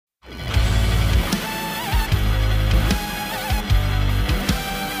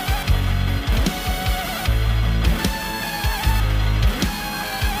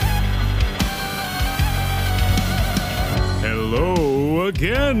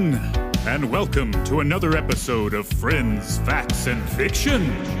gentlemen, and welcome to another episode of Friends, Facts, and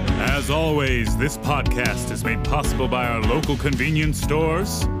Fiction. As always, this podcast is made possible by our local convenience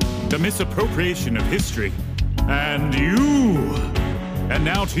stores, the misappropriation of history, and you. And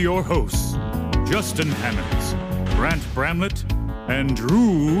now to your hosts, Justin Hammonds, Grant Bramlett, and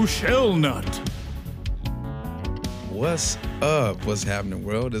Drew Shellnut. What's up? What's happening,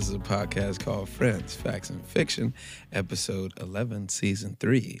 world? This is a podcast called Friends, Facts, and Fiction, episode 11, season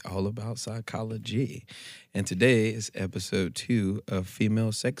 3, all about psychology. And today is episode 2 of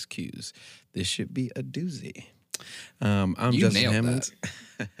Female Sex Cues. This should be a doozy. I'm You Justin nailed Hammonds.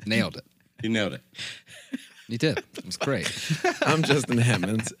 Nailed it. You nailed it. You did. It was great. I'm Justin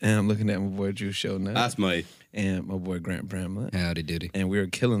Hammonds, and I'm looking at my boy Drew Shellnut. That's me. And my boy Grant Bramlett. Howdy doody. And we're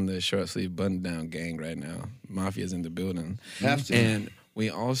killing the short sleeve button down gang right now. Mafia's in the building. Have to. And we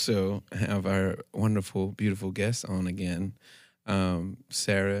also have our wonderful, beautiful guests on again,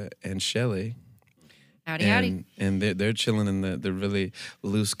 Sarah and Shelly. Howdy, howdy. And they're chilling in the really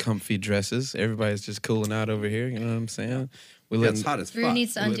loose, comfy dresses. Everybody's just cooling out over here. You know what I'm saying? It's hot as Drew fuck.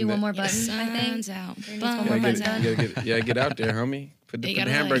 needs to undo one more button, I think. Sun's out. Drew needs one more button. Get out there, homie. Put the You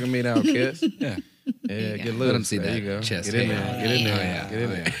gotta hamburger meat out, kids. Yeah. Yeah, get loose. Let 'em see there that you go. chest. Get in there. Yeah. Get in there. Oh, yeah. Get in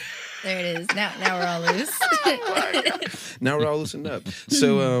Oh, there. yeah. There it is. Now we're all loose. Now we're all loosened up.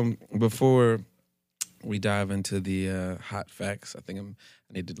 So before we dive into the hot facts, I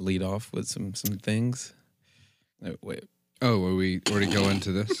need to lead off with some things. No, wait. Oh, are we already go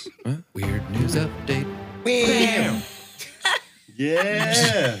into this? Huh? Weird news update. Bam!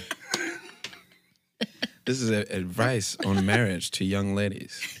 Yeah. This is advice on marriage to young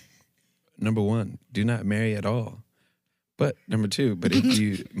ladies. Number 1, do not marry at all. But number 2, but if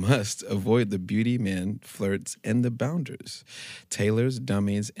you must, avoid the beauty men, flirts, and the bounders, tailors,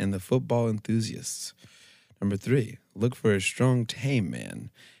 dummies, and the football enthusiasts. Number 3, look for a strong, tame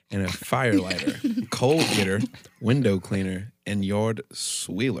man and a firelighter, coal getter, window cleaner, and yard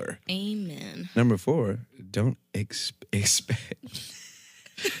sweeler. Amen. Number 4, don't expect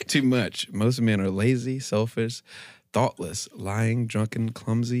too much. Most men are lazy, selfish, thoughtless, lying, drunken,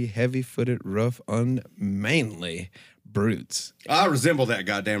 clumsy, heavy-footed, rough, unmanly brutes. I resemble that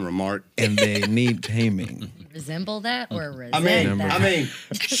goddamn remark. And they need taming. Resemble that or resent I that? mean,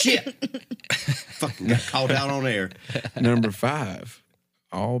 shit. Fucking got called out on air. Number 5,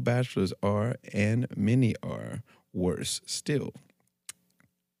 all bachelors are, and many are, worse still.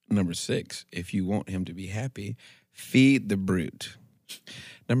 Number 6, if you want him to be happy, feed the brute.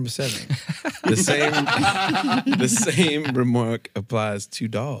 Number 7, the same remark applies to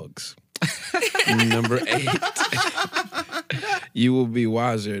dogs. Number 8, you will be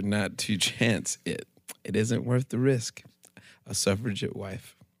wiser not to chance it. It isn't worth the risk. A suffragette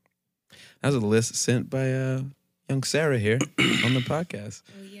wife. That was a list sent by young Sarah here on the podcast.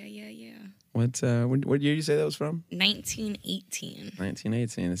 Oh, yeah. What year you say that was from? 1918.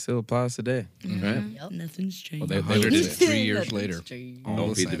 1918. It still applies today, right? Yep. Nothing's changed. Well, they were 103 years later. All Don't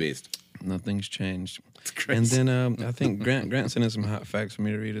the feed the same. beast. Nothing's changed. It's crazy. And then I think Grant sent in some hot facts for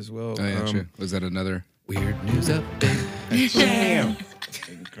me to read as well. Oh, yeah, sure. Was that another? Weird news update. Damn.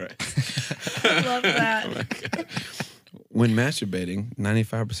 Love that. When masturbating,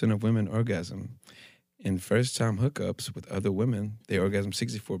 95% of women orgasm. In first-time hookups with other women, they orgasm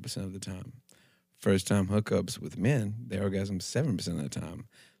 64% of the time. First-time hookups with men, they orgasm 7% of the time.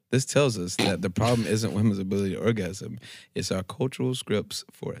 This tells us that the problem isn't women's ability to orgasm, it's our cultural scripts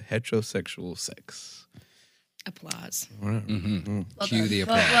for heterosexual sex. Applause. Right. Mm-hmm. Well Cue done. the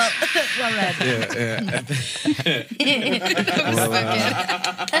applause. Well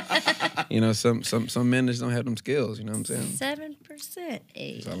read. You know, some men just don't have them skills, you know what I'm saying? 7%.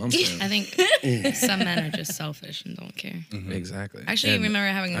 That's all I'm saying. I think some men are just selfish and don't care. Mm-hmm. Exactly. Actually, I And remember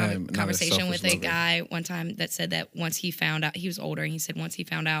having I a am not conversation with a selfish lover. guy one time that said that once he found out, he was older, and he said once he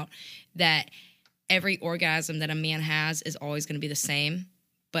found out that every orgasm that a man has is always going to be the same,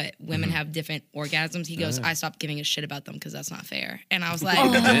 but women have different orgasms. He goes, I stopped giving a shit about them because that's not fair. And I was like,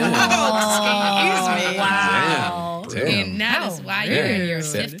 excuse me. Wow. Damn. And that is why you're in your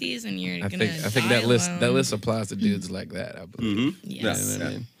Yeah. 50s and you're I going to think that list applies to dudes like that, I believe. Mm-hmm. Yes. You know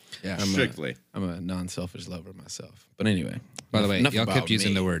what I mean? Yeah. Strictly. I'm a non-selfish lover myself. But anyway. By the way, enough y'all about kept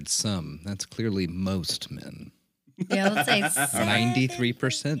using me. the word some. That's clearly most men. Yeah, let's say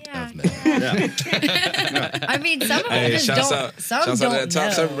 93% Yeah. of men. I mean, some of them Hey, just shouts don't. out, Some shouts don't out to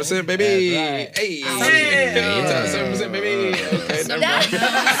that top know. 7%, baby. Hey, top 7%, baby. Okay, never mind.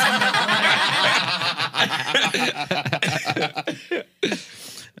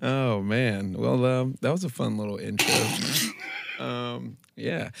 Oh man. Well, that was a fun little intro.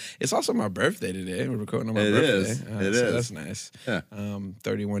 Yeah. It's also my birthday today. We're recording on my It birthday. is. It so is. That's nice. Yeah.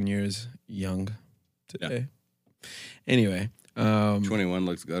 31 years young today. Anyway. 21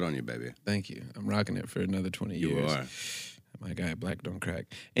 looks good on you, baby. Thank you. I'm rocking it for another 20 You years. are. My guy, Black Don't Crack.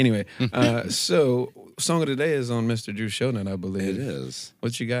 Anyway, so song of the day is on Mr. Drew Shonut, I believe. It is.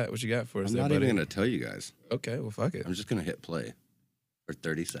 What you got? What you got for us I'm there, not buddy? even going to tell you guys. Okay, well, fuck it. I'm just going to hit play for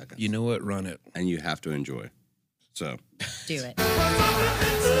 30 seconds. You know what? Run it. And you have to enjoy. So. Do it.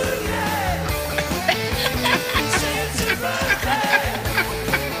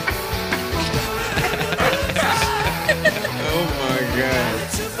 Oh my God.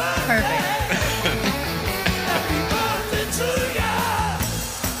 Perfect.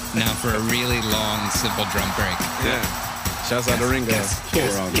 Now for a really long, simple drum break. Yeah. Shouts out to Ringo.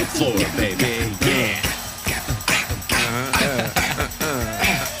 Four on the floor, baby. Yeah.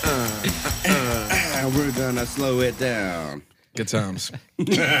 We're gonna slow it down. Good times. Good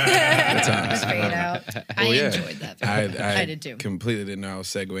times. Fade out. I Well, yeah. enjoyed that. I I did too. completely didn't know I was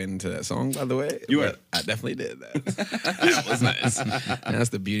segueing into that song, by the way. You but were. I definitely did that. That was nice. And that's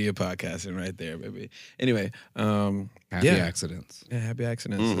the beauty of podcasting right there, baby. Anyway, Happy yeah. accidents. Yeah, happy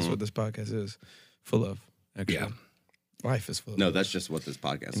accidents. That's what this podcast is full of. Actually. Yeah. Life is full of. No, that's just what this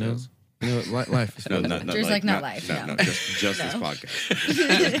podcast You know? is. You know, life is full No, of. There's like not life, No, no. just this podcast.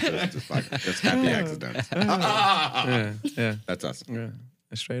 just this podcast. Just happy accidents. Yeah. That's us. Yeah,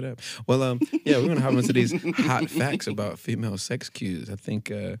 straight up. Well, yeah, we're gonna hop into these hot facts about female sex cues. I think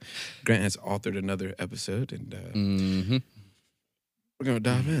Grant has authored another episode, and we're gonna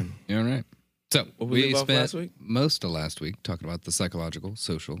dive in. All right. So What we leave off spent last week? most of last week talking about the psychological,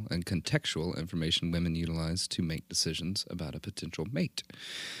 social, and contextual information women utilize to make decisions about a potential mate.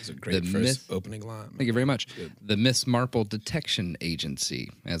 It's a great The first myth- opening line. Thank you very much. Good. The Miss Marple Detection Agency,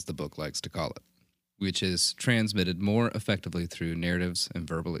 as the book likes to call it, which is transmitted more effectively through narratives and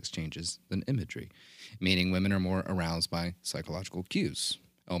verbal exchanges than imagery, meaning women are more aroused by psychological cues.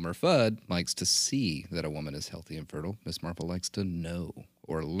 Elmer Fudd likes to see that a woman is healthy and fertile. Miss Marple likes to know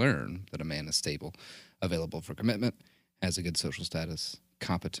or learn that a man is stable, available for commitment, has a good social status,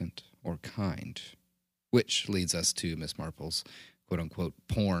 competent, or kind. Which leads us to Miss Marple's quote-unquote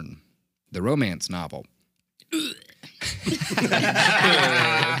porn, the romance novel.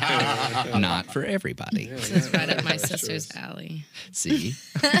 Not for everybody. This is right up my sister's alley. See?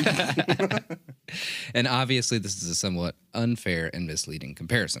 And obviously, this is a somewhat unfair and misleading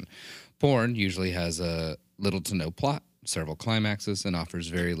comparison. Porn usually has a little to no plot, several climaxes, and offers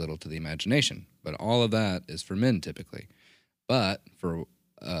very little to the imagination. But all of that is for men typically. But for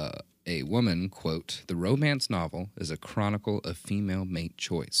a woman, quote, the romance novel is a chronicle of female mate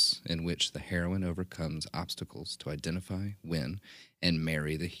choice in which the heroine overcomes obstacles to identify, win, and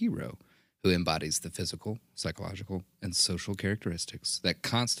marry the hero, who embodies the physical, psychological, and social characteristics that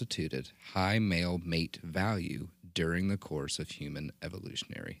constituted high male mate value during the course of human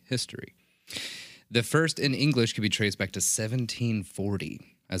evolutionary history. The first in English could be traced back to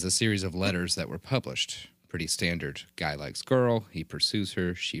 1740 as a series of letters that were published. Pretty standard. Guy likes girl, he pursues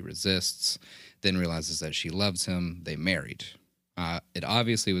her, she resists, then realizes that she loves him, they married. It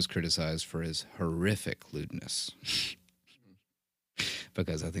obviously was criticized for his horrific lewdness.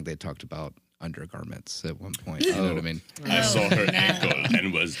 Because I think they talked about undergarments at one point. You know what I mean? I saw her ankle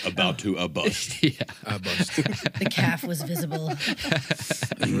and was about to bust. Yeah. I bust. The calf was visible.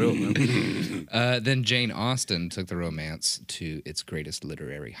 That's real, man. Then Jane Austen took the romance to its greatest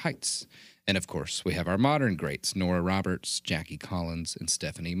literary heights. And of course, we have our modern greats, Nora Roberts, Jackie Collins, and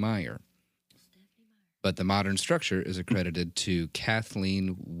Stephanie Meyer. But the modern structure is accredited to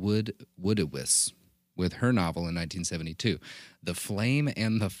Kathleen Woodiwiss with her novel in 1972, The Flame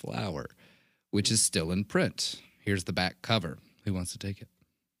and the Flower, which is still in print. Here's the back cover. Who wants to take it?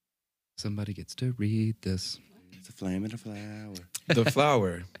 Somebody gets to read this. It's a flame and a flower. The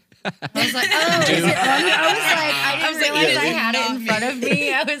flower. I was like, oh, is it on here? I didn't realize I had it in front of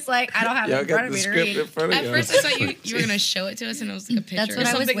me. I was like, I don't have it Y'all in front got of the me to script in read. front of At you. first, I thought you were gonna show it to us, and it was like a picture. That's what or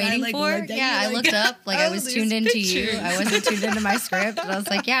I was something. waiting for. Yeah, I looked up, like I was tuned into you. I wasn't tuned into my script. And I was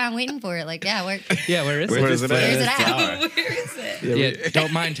like, yeah, I'm waiting for it. Like, yeah, where Yeah, where is Where is it where's it at? at? Where is it? Yeah,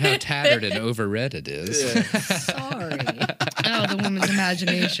 don't mind how tattered and overread it is. Sorry. Oh, the woman's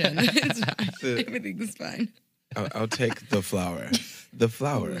imagination. It's fine. Everything's fine. I'll take the flower. The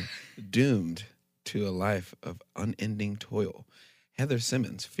flower, doomed to a life of unending toil. Heather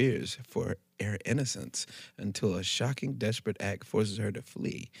Simmons fears for her innocence until a shocking, desperate act forces her to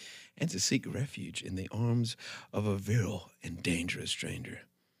flee and to seek refuge in the arms of a virile and dangerous stranger.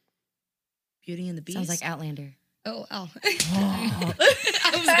 Beauty and the Beast. Sounds like Outlander. Oh.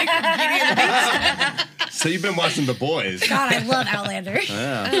 So you've been watching The Boys. God, I love Outlander.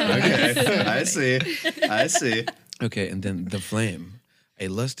 Okay. I see. Okay, and then The Flame, a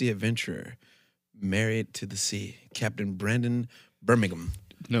lusty adventurer married to the sea, Captain Brandon Birmingham.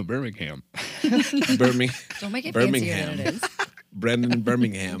 No, Birmingham. Birmingham. Don't make it Birmingham. fancier than it is. Brandon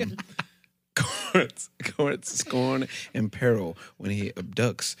Birmingham courts scorn and peril when he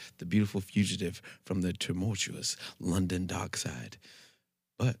abducts the beautiful fugitive from the tumultuous London dockside.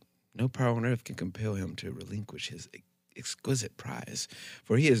 But no power on earth can compel him to relinquish his exquisite prize,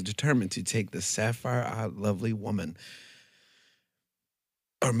 for he is determined to take the sapphire-eyed lovely woman,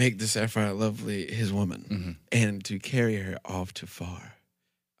 or make the sapphire lovely his woman, and to carry her off to far,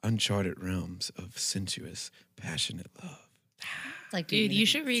 uncharted realms of sensuous, passionate love. It's like, Dude, you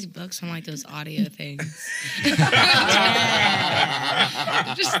should read books on like those audio things.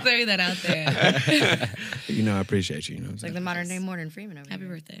 Just throw that out there. You know, I appreciate you. You know, It's like the modern day Morgan Freeman over Happy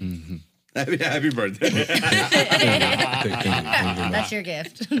here. birthday. Happy birthday. Thank you. That's your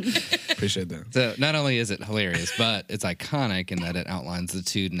gift. Appreciate that. So not only is it hilarious, but it's iconic in that it outlines the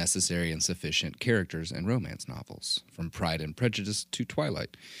two necessary and sufficient characters in romance novels, from Pride and Prejudice to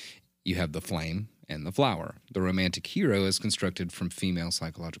Twilight. You have the flame and the flower. The romantic hero is constructed from female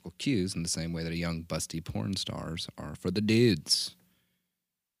psychological cues in the same way that a young busty porn stars are for the dudes.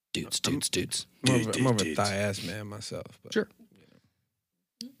 Dudes. I'm more of a thigh-ass man myself. But. Sure.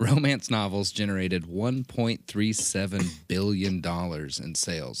 Romance novels generated $1.37 billion in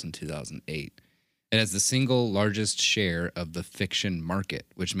sales in 2008. It has the single largest share of the fiction market,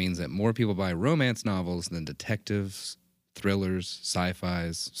 which means that more people buy romance novels than detectives, thrillers,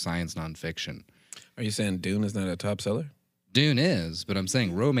 sci-fis, science nonfiction. Are you saying Dune is not a top seller? Dune is, but I'm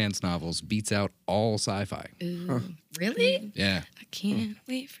saying romance novels beats out all sci-fi. Really? Yeah, I can't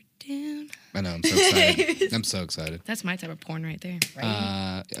wait for Dune. I know. I'm so excited. I'm so excited. That's my type of porn right there.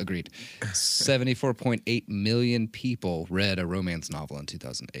 Agreed. 74.8 million people read a romance novel in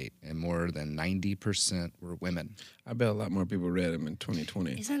 2008, and more than 90% were women. I bet a lot more people read them in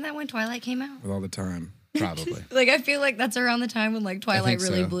 2020 Isn't that when Twilight came out? with all the time. Probably. Like, I feel like that's around the time when like Twilight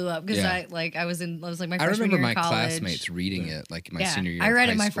think really so. blew up because Yeah. I was like my I freshman remember year my in college. classmates reading it, like my Yeah, senior year. I of read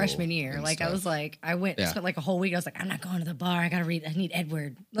high it my school freshman year. and Like I stuff. was like, I went Yeah. spent like a whole week. I was like, I'm not going to the bar. I need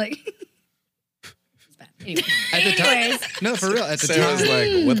Edward. Like, it's bad. Anyway. At the time, Anyways, no, for real. At the Sarah's time,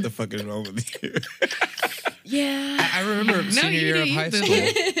 like, what the fuck is wrong with you? yeah. I remember senior you year do of you, high boo.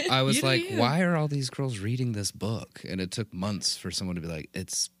 school. I was You do like, you. why are all these girls reading this book? And it took months for someone to be like,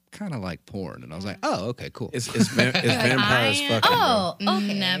 it's kind of like porn. And I was like, oh, okay, cool. It's vampires I- fucking. Oh,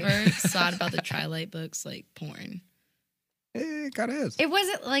 okay. Never thought about the Twilight books like porn. It kind of is. It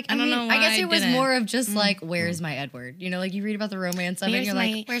wasn't like I don't know I guess why it I was didn't. more of just like, where's my Edward? You know, like you read about the romance of it, and you're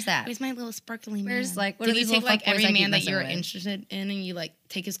like, where's that? Where's my little sparkly man? Where's, like, what Did are you these take little like fuckboys every I keep man that messing you're with? interested in and you like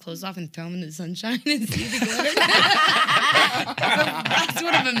take his clothes off and throw him in the sunshine and see the glitter? That's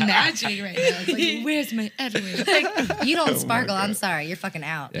what I'm imagining right now. It's like, where's my Edward? Like, You don't sparkle. I'm sorry. You're fucking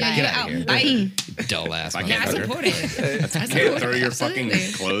out. Yeah, Bye. get out of here. Bye. Dull ass. I Yeah, I can't motherfucker. support it. I Can't support throw it. your fucking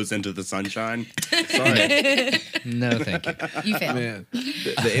Absolutely. clothes into the sunshine. Sorry. No, thank you. You failed. Man,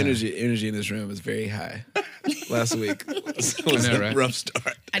 the energy in this room is very high. Last week was I know, a right? rough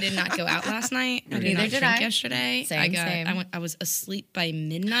start. I did not go out last night. I did Neither not did drink I. yesterday. Same. I was asleep by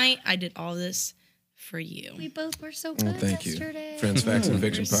midnight. I did all this for you. We both were so Well, good thank you. yesterday. Friends, Facts, and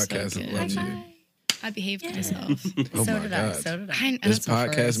Fiction You're so podcast good. loves you. Bye. I behaved myself. Oh So my did I. God. So did I. And This that's a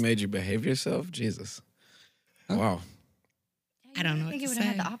podcast first. made you behave yourself? Jesus. Wow. I don't know I think what it to would have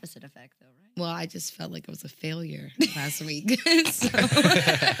had say. the opposite effect, though, right? Well, I just felt like it was a failure last week. So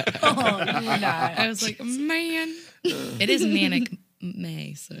Oh, you were not. I was like, man, it is manic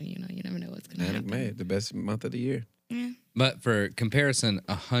May, so you never know what's gonna Manic happen. May, the best month of the year. But for comparison,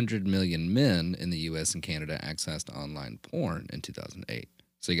 100 million men in the U.S. and Canada accessed online porn in 2008.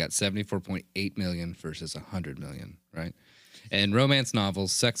 So you got 74.8 million versus 100 million, right? In romance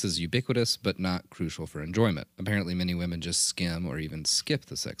novels, sex is ubiquitous but not crucial for enjoyment. Apparently, many women just skim or even skip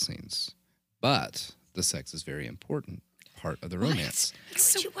the sex scenes. But the sex is very important part of the romance. It's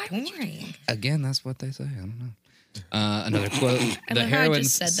so boring. Again, that's what they say. I don't know. Another quote: I the love how I heroine's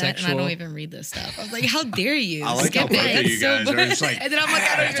just said that, sexual. and I don't even read this stuff. I was like, "How dare you?" I like how skip both it. of you It's so guys are boring. just like- and then I'm like,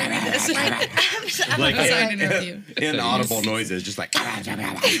 "I don't even read this." Like Sorry to interrupt you. inaudible noises, just like.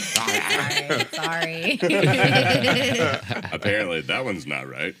 Sorry. Apparently, that one's not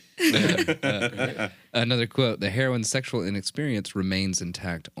right. Another quote: the heroine's sexual inexperience remains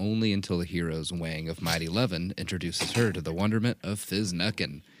intact only until the hero's wang of Mighty Levin introduces her to the wonderment of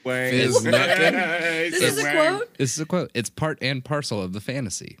Fizz-nuckin'. Fizz Nuckin'? This is a quote. This is a quote. It's part and parcel of the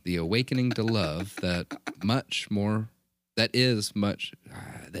fantasy, the awakening to love that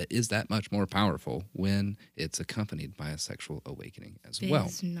that is that much more powerful when it's accompanied by a sexual awakening as well.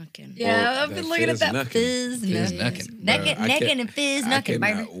 Fizz knucking. Yeah, I've that been looking at fizz that knucking. fizz Fizz knucking. knucking. Necking and fizz I knucking,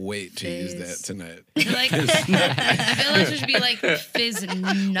 baby. cannot wait to use that Fizz. tonight. I feel like it should be like fizz We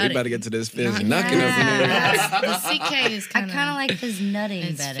nutting. about to get to this fizz Not- knocking up in here. The CK is I kind kind of like fizz nutting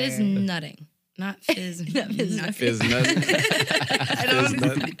it's better. fizz nutting, not fizz knucking. Fizz nutting. Fizz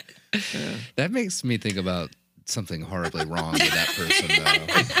nutting. That makes me think about something horribly wrong with that person,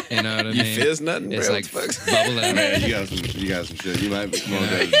 though. You know what I You mean? fizz nutting, It's bro? like What the fuck? bubbling. Man, you got some shit. You might want to go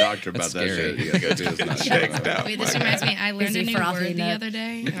to the doctor about That's that scary. shit. You gotta go to this. Not Checked out. Wait, this reminds me. I learned a he new frothy word the nut? other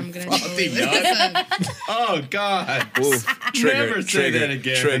day. I'm gonna Frothy totally nut? listen. Oh God! Oof, Never say that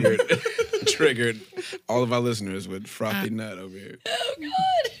again. Triggered all of our listeners with frothy nut over here.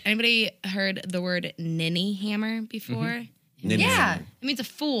 Anybody heard the word ninny hammer before? Yeah. It means a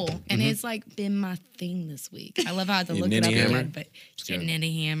fool, and it's like been my thing this week. I love how I had to You look it up ninny hammer? again, but your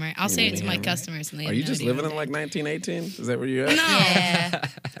ninny hammer. I'll say it to my customers, and they Are have you no just idea living what in it like is. 1918? Is that where you're at? No, Yeah.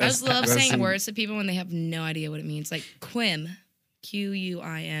 I just love that's saying some- words to people when they have no idea what it means. Like quim,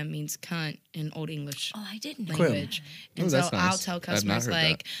 Quim means cunt in Old English Oh, I didn't know. language. And Oh, so that's I'll nice. tell I've not customers heard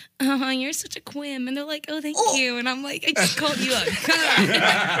like, "Oh, you're such a quim," and they're like, "Oh, thank you," and I'm like, "I just called you a cunt."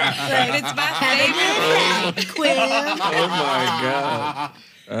 Like, it's my favorite. Quim. Oh my god.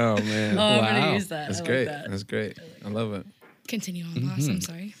 Oh man. Oh, I'm Wow. gonna use that. That's I like great. that. That's great. I love it. Continue on, boss. I'm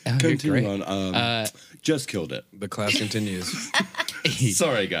sorry. Oh, you're Continue great. on. Just killed it. The class continues.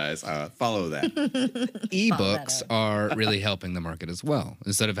 Sorry, guys. Follow that. Ebooks are really helping the market as well.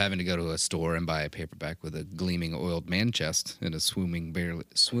 Instead of having to go to a store and buy a paperback with a gleaming oiled man chest and a swooning,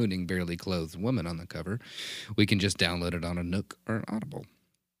 barely clothed woman on the cover, we can just download it on a Nook or an Audible.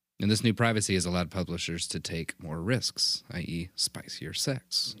 And this new privacy has allowed publishers to take more risks, i.e., spicier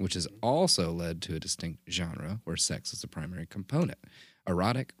sex, which has also led to a distinct genre where sex is the primary component,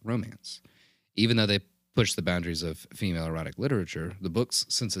 erotic romance. Even though they push the boundaries of female erotic literature, the book's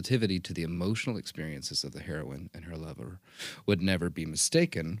sensitivity to the emotional experiences of the heroine and her lover would never be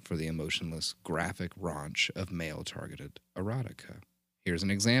mistaken for the emotionless, graphic raunch of male-targeted erotica. Here's an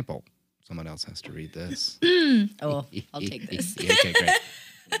example. Someone else has to read this. Oh, I'll take this. Yeah, okay, great.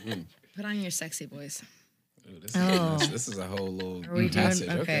 Put on your sexy voice. Ooh, Oh. this is a whole little Are we doing passage.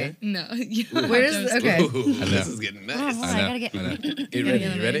 okay? No. Where's okay? Ooh, know. this is getting Oh, nice. hold on, I gotta get. I know. You ready?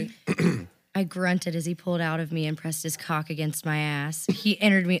 You ready? I grunted as he pulled out of me and pressed his cock against my ass. He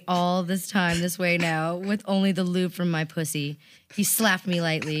entered me all this time this way now, with only the lube from my pussy. He slapped me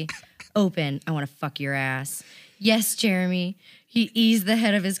lightly. Open. I want to fuck your ass. Yes, Jeremy. He eased the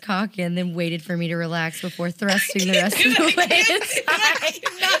head of his cock in, then waited for me to relax before thrusting the rest of the way inside.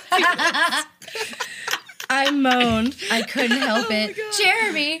 I moaned. I couldn't help it.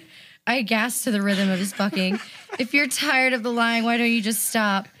 Jeremy! I gasped to the rhythm of his fucking. If you're tired of the lying, why don't you just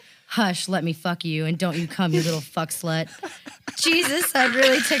stop? Hush, let me fuck you, and don't you come, you little fuck slut. Jesus, I'd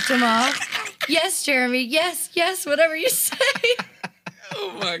really ticked him off. Yes, Jeremy, yes, whatever you say.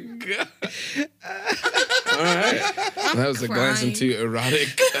 Oh my god! All right, that was a glance crying. into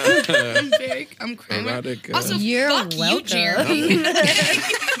erotic. I'm crying. Erotic. Also, You're fuck you, welcome. Jeremy.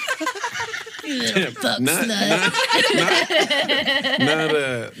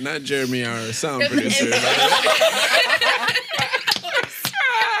 not Jeremy, our sound producer.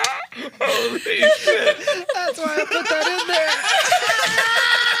 Holy shit! That's why I put that in there.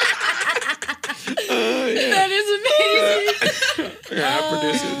 That is amazing. Yeah, our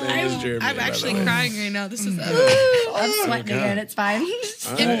producer's name is Jeremy. I'm by the actually way. crying right now. This is I'm sweating again. It's fine. All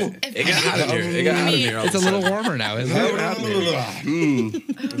right. It got hot in here. It got hot in here. all It's a of little sudden. warmer now, isn't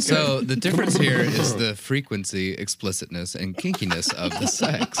it? So the difference here is the frequency, explicitness, and kinkiness of the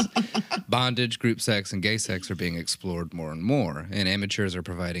sex. Bondage, group sex, and gay sex are being explored more and more, and amateurs are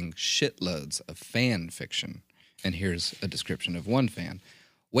providing shitloads of fan fiction. And here's a description of one fan.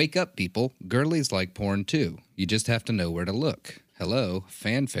 Wake up, people. Girlies like porn, too. You just have to know where to look. Hello,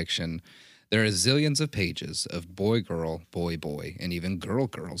 fan fiction. There are zillions of pages of boy-girl, boy-boy, and even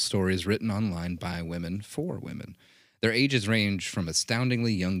girl-girl stories written online by women for women. Their ages range from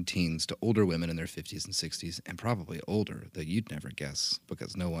astoundingly young teens to older women in their 50s and 60s, and probably older, though you'd never guess,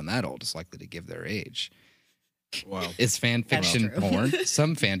 because no one that old is likely to give their age. Wow. Is fan fiction true. porn?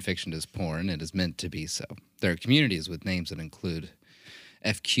 Some fan fiction is porn and is meant to be so. There are communities with names that include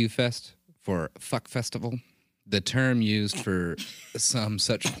FQ Fest for Fuck Festival. The term used for some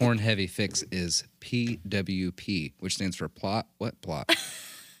such porn-heavy fix is PWP, which stands for plot. What plot?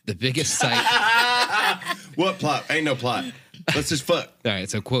 The biggest site. What plot? Ain't no plot. Let's just fuck. All right,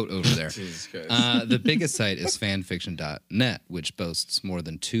 so quote over there. Jesus Christ. The biggest site is fanfiction.net, which boasts more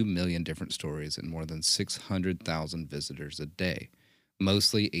than 2 million different stories and more than 600,000 visitors a day,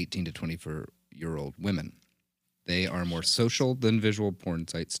 mostly 18 to 24-year-old women. They are more social than visual porn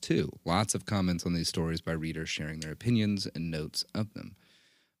sites, too. Lots of comments on these stories by readers sharing their opinions and notes of them.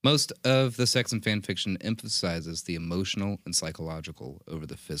 Most of the sex and fan fiction emphasizes the emotional and psychological over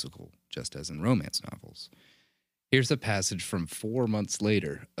the physical, just as in romance novels. Here's a passage from 4 months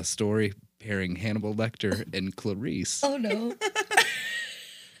later, a story pairing Hannibal Lecter and Clarice. Oh no.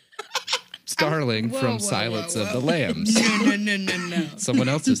 Starling from Silence of the Lambs. No. Someone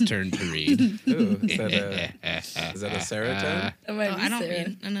else's turn to read. Ooh, is that a Sarah time? Oh, I don't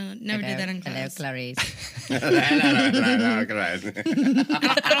read. No, never did that in Hello, class. Clarice. I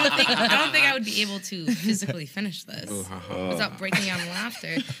don't think I would be able to physically finish this without breaking out in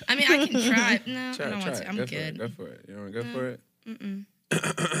laughter. I mean, I can try. No, I don't want to. I'm good. Go for it. You don't want to go for it?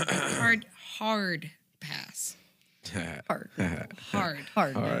 Hard pass. Hard.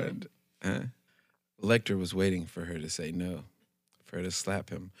 Hard. Lecter was waiting for her to say no, for her to slap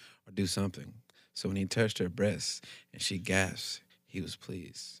him or do something. So when he touched her breasts and she gasped, he was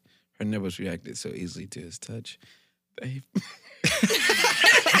pleased. Her nipples reacted so easily to his touch that he...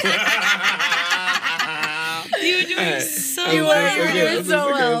 You were doing so You well. were doing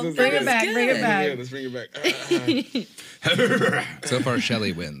so well. Bring it back. Let's bring it back. So far,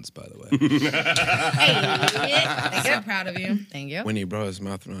 Shelley wins, by the way. I'm so proud of you. Thank you. When he brought his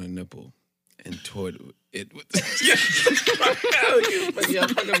mouth around her nipple and toyed it with... Y'all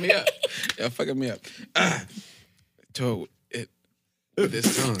fucking me up. Toyed it with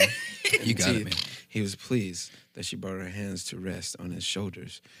his tongue. You got it, man. He was pleased that she brought her hands to rest on his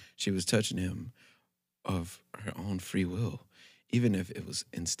shoulders. She was touching him of her own free will, even if it was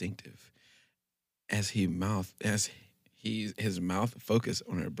instinctive. As his mouth focused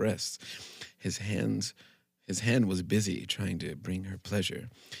on her breasts, his hand was busy trying to bring her pleasure.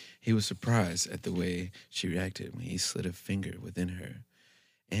 He was surprised at the way she reacted when he slid a finger within her,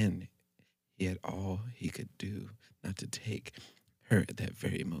 and he had all he could do not to take her at that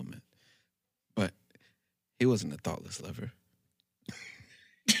very moment. But he wasn't a thoughtless lover.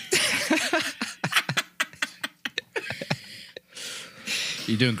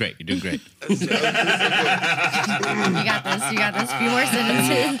 You're doing great. You got this. A few more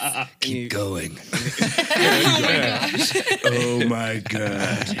sentences. Keep going. Oh my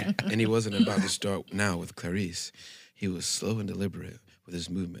God. And he wasn't about to start now with Clarice. He was slow and deliberate with his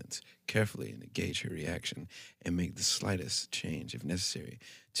movements, carefully to gauge her reaction and make the slightest change if necessary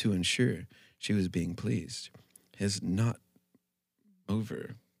to ensure she was being pleased. His not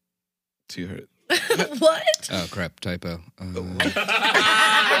mover to her. What? Oh, crap. Typo.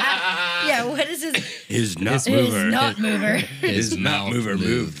 Yeah, what is his... His not His not mover. His mouth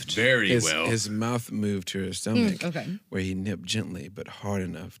moved. very well. His mouth moved to her stomach, okay. where he nipped gently but hard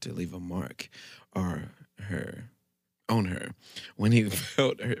enough to leave a mark on her. When he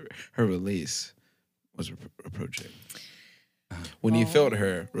felt her release was approaching. When he felt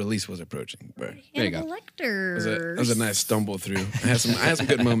her release was approaching, bro. There you go. Lecter. That was a nice stumble through. I had some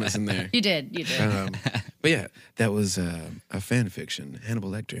good moments in there. You did. But yeah, that was a fan fiction.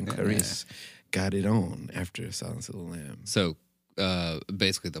 Hannibal Lecter and Clarice got it on after Silence of the Lambs. So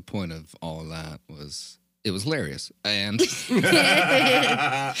basically, the point of all of that was it was hilarious. And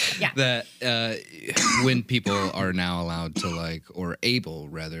that when people are now allowed to or able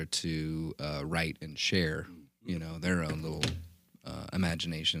rather to write and share, their own little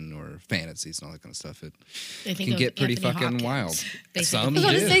imagination or fantasies and all that kind of stuff, it can get pretty fucking wild. Some I was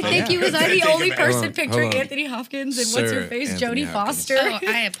going to say, thank you. Was I the only person picturing hold on. Anthony Hopkins and Sir what's her face, Anthony Jodie Hopkins. Foster? Oh,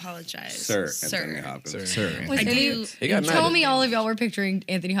 I apologize. Sir Anthony Hopkins. Sir. Was I any- do. He got Tell knighted. me all of y'all were picturing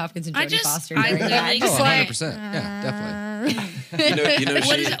Anthony Hopkins and I Jodie just- Foster. I during that. literally Just Oh, like- 100%. Yeah,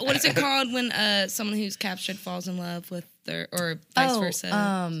 definitely. What is it called when someone who's captured falls in love with their, or vice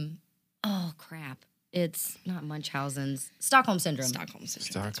versa? Oh crap! It's not Munchausen's. Stockholm syndrome. Stockholm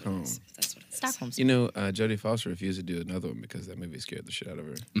syndrome. Stockholm. That's what it is. Stockholm You syndrome. know, Jodie Foster refused to do another one because that movie scared the shit out of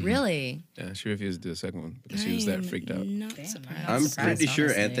her. Really? Yeah, she refused to do a second one because she was that freaked out. Not Damn, surprised. I'm surprised, pretty sure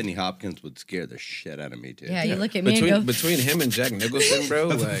honestly. Anthony Hopkins would scare the shit out of me too. Yeah, you look at me and go. Between him and Jack Nicholson, bro,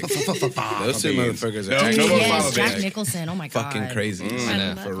 like those two motherfuckers are No actually more Yes, fava Jack beans. Nicholson. Oh my god. fucking crazy. I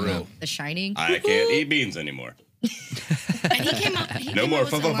know. For real. The Shining. I can't eat beans anymore. And he came up. No more with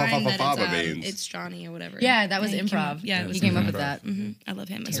the line that fava it's, beans. It's Johnny or whatever. Yeah, that was he came improv. up- Yeah, it he was came up improv. with that. I love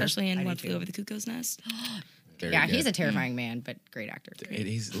him, especially in I do One Flew too. Over the Cuckoo's Nest. Very Yeah, good. he's a terrifying man, but great actor.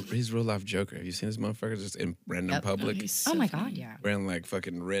 He's real life Joker. Have you seen this motherfucker just in random Yep. public? Oh my God, yeah. Wearing like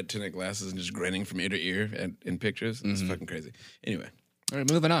fucking red tinted glasses and just grinning from ear to ear in pictures. It's fucking crazy. Anyway, All right,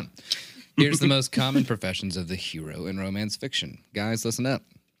 moving on. Here's the most common professions of the hero in romance fiction. Guys, listen up.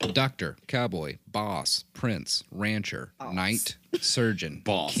 Doctor, cowboy, boss, prince, rancher, knight, surgeon,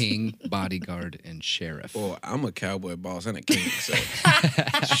 king, bodyguard, and sheriff. well, I'm a cowboy boss and a king, so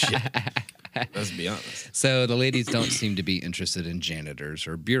shit. Let's be honest. So the ladies don't seem to be interested in janitors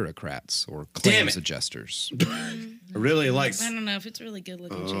or bureaucrats or claims adjusters. I really like. I don't know if it's really good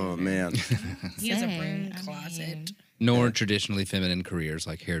looking. Oh man. He has a Say, broom I closet. mean- Nor traditionally feminine careers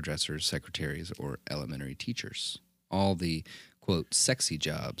like hairdressers, secretaries, or elementary teachers. All the, quote, sexy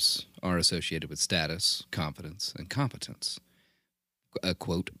jobs are associated with status, confidence, and competence.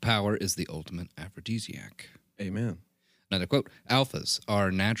 Quote, power is the ultimate aphrodisiac. Amen. Another quote, alphas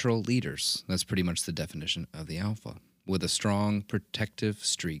are natural leaders. That's pretty much the definition of the alpha, with a strong protective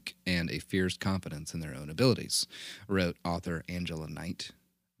streak and a fierce confidence in their own abilities, wrote author Angela Knight.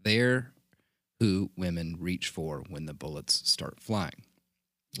 They're who women reach for when the bullets start flying.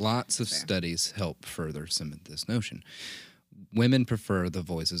 Lots of studies help further cement this notion. Women prefer the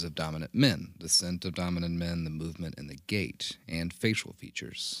voices of dominant men, the scent of dominant men, the movement and the gait, and facial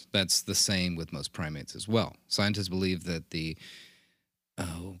features. That's the same with most primates as well. Scientists believe that the...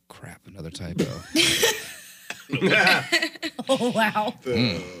 Oh, crap, another typo. Oh, wow.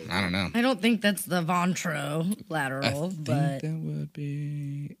 I don't know. I don't think that's the ventrolateral, I think but. that would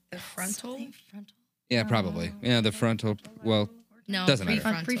be... The frontal? Yeah, probably. Yeah, the frontal... Well, No, Doesn't matter.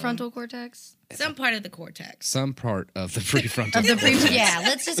 Prefrontal cortex? Some part of the cortex. some part of the prefrontal Of the cortex. yeah,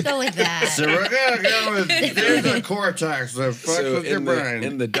 let's just go with that. So we're gonna go with there's the cortex that fucks So with your brain.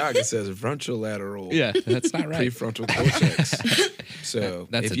 in the doc it says frontolateral Yeah, that's not right. prefrontal cortex. So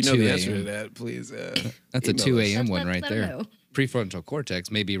That's if a you know 2 the a.m. answer to that, please. That's a email 2 us. a.m. one right Let 'em there. know. Prefrontal cortex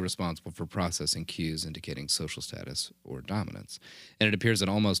may be responsible for processing cues indicating social status or dominance. And it appears that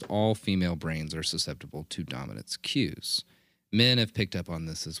almost all female brains are susceptible to dominance cues. Men have picked up on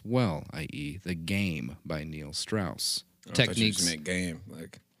this as well, i.e., The Game by Neil Strauss. I thought you Techniques just meant game.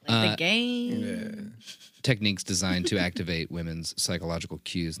 Like, Like the game. yeah. techniques designed to activate women's psychological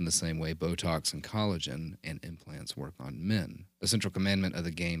cues in the same way Botox and collagen and implants work on men. The central commandment of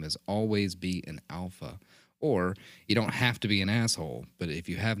The Game is always be an alpha. Or you don't have to be an asshole, but if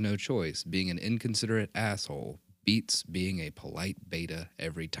you have no choice, being an inconsiderate asshole beats being a polite beta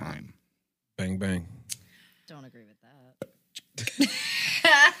every time. Bang, bang. Don't agree with that.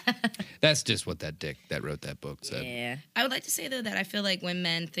 That's just what that dick that wrote that book said. Yeah. I would like to say, though, that I feel like when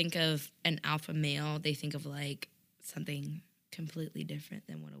men think of an alpha male, they think of like something completely different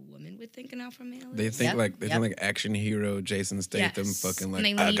than what a woman would think an alpha male is. They think Yep, think like action hero Jason Statham, Yes. fucking And like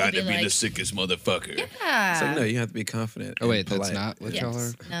they I need got to to be be the like- sickest motherfucker. It's Yeah. like no, you have to be confident. Oh, wait, and that's polite. not what y'all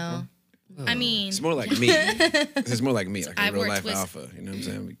are? No. I mean, It's more like me. It's more like me, like a I've real worked life with- alpha. You know what I'm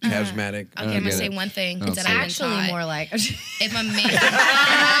saying? Charismatic. okay, I'm gonna get say it. one thing Oh, that sorry. I've been Actually, taught. more like. If a man,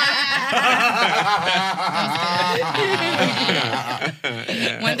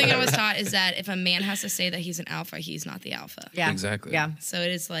 one thing I was taught is that if a man has to say that he's an alpha, he's not the alpha. Yeah. Exactly. Yeah. So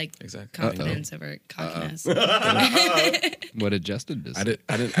it is like Exactly. confidence over cockiness. What did Justin just I say?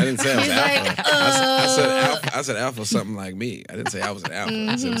 didn't say I was He's alpha. like, I said alpha. I said alpha something like me. I didn't say I was an alpha.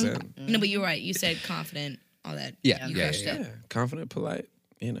 You see what I'm saying? No, but you're right. You said confident, all that. Yeah, You yeah, crushed yeah, it. Yeah, confident, polite.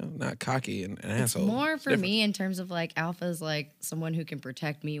 You know, not cocky and an asshole. More It's for different. me in terms of like alpha's like someone who can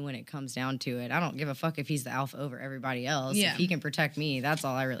protect me when it comes down to it. I don't give a fuck if he's the alpha over everybody else. Yeah. If he can protect me, that's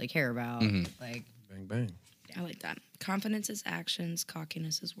all I really care about. Like, Bang bang. I like that. Confidence is actions,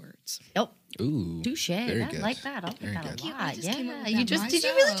 cockiness is words. nope, Ooh. touche. Very I good. like that. I like Very that good. a lot. I just came up Yeah, with you that just did you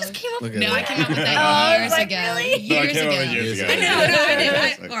really myself. just came up with Look at No, I that. came up with Oh, that I years was like, ago. really? Years ago. years ago. I know,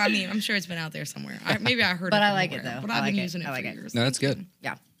 I did. Well, I mean, I'm sure it's been out there somewhere. Maybe I heard it. But I from like it, somewhere, though. But I I've like been it. using it I like for it. years. No, that's good.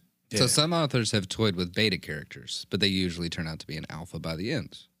 Yeah. So some authors have toyed with beta characters, but they usually turn out to be an alpha by the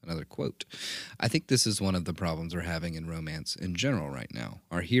end. Another quote. I think this is one of the problems we're having in romance in general right now.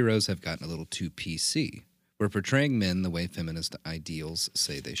 Our heroes have gotten a little too PC. We're portraying men the way feminist ideals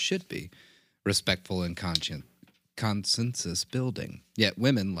say they should be, respectful and consensus building. Yet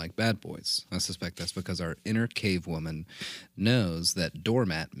women like bad boys. I suspect that's because our inner cave woman knows that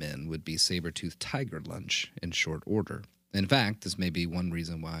doormat men would be saber-toothed tiger lunch in short order. In fact, this may be one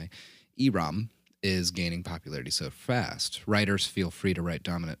reason why Erom is gaining popularity so fast. Writers feel free to write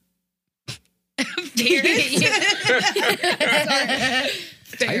dominant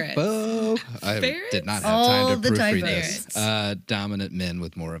typo. I Ferrets? did not have All time to the proofread typos. this. Dominant men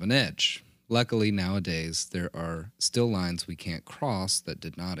with more of an edge. Luckily, nowadays, there are still lines we can't cross that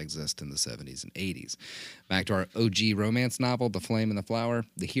did not exist in the 70s and 80s. Back to our OG romance novel, The Flame and the Flower,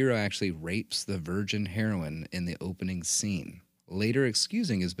 the hero actually rapes the virgin heroine in the opening scene, later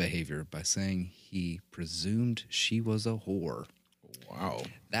excusing his behavior by saying he presumed she was a whore. Wow.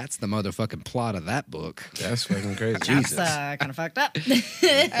 That's the motherfucking plot of that book. That's fucking crazy. That's kind of fucked up.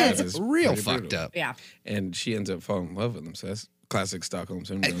 That's real pretty fucked brutal. up. Yeah. And she ends up falling in love with him. So that's classic Stockholm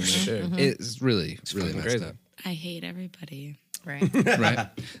syndrome right there. It's really fucking messed crazy. up. I hate everybody. Right. Right?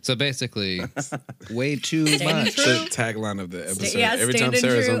 So basically, way too much. The tagline of the episode. yeah, Every time standing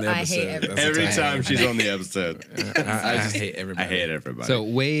Sarah's true, on the I hate episode. that's the Every tagline. time she's on the episode, I hate everybody. I hate everybody. So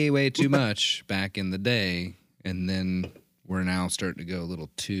way too much back in the day, and then we're now starting to go a little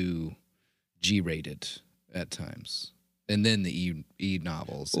too G-rated at times. And then the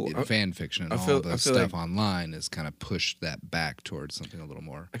e-novels, Well, fan fiction, and I all feel the stuff like- online has kind of pushed that back towards something a little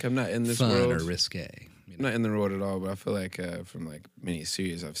more Like I'm not in this fun world. or risque. You I'm know? not in the world at all, but I feel like from like many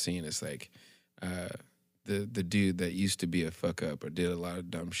series I've seen, it's like the dude that used to be a fuck up or did a lot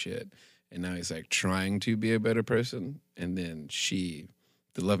of dumb shit, and now he's like trying to be a better person, and then the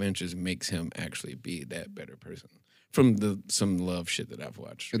love interest makes him actually be that better person. From some love shit that I've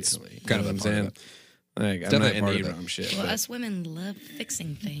watched It's recently, kind you of know a part of what I'm saying? Like I'm definitely not a in part the of it. E-rom shit. Well, but us women love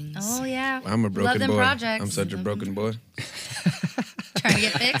fixing things. Oh yeah. I'm a Love broken them boy. projects. I'm such a broken boy. Trying to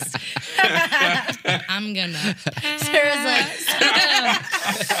get fixed. I'm gonna. Sarah's like,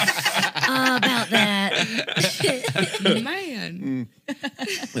 about that. Man.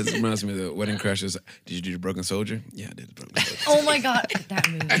 It reminds me of the Wedding Crashers. Did you do the Broken Soldier? Yeah, I did the Broken Soldier. Oh my god, that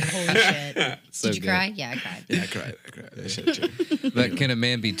movie! Holy shit! So Did you good. cry? Yeah, I cried. Yeah, I cried. That shit too. But can a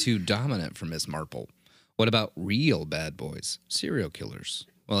man be too dominant for Miss Marple? What about real bad boys, serial killers?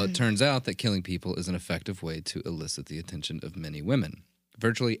 Well, it turns out that killing people is an effective way to elicit the attention of many women.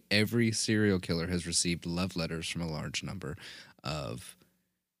 Virtually every serial killer has received love letters from a large number of...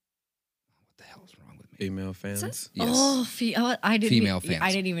 What the hell is wrong with me? Female fans. Yes. Oh, I didn't. Female fans.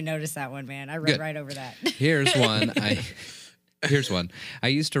 I didn't even notice that one, man. I read Good. right over that. Here's one. Here's one. I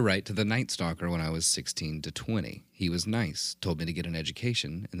used to write to the Night Stalker when I was 16 to 20. He was nice, told me to get an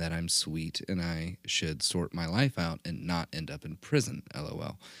education, and that I'm sweet and I should sort my life out and not end up in prison,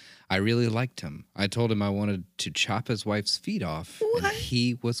 LOL. I really liked him. I told him I wanted to chop his wife's feet off, and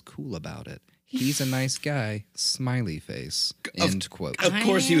he was cool about it. He's a nice guy, smiley face, end quote. of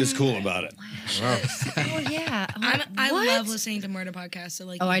course, he was cool about it. Oh yeah. I What? love listening to murder podcasts. So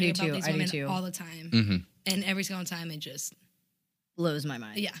like, Oh, you I hear do about too. These I do women too. all the time, Mm-hmm. and every single time it just, Blows my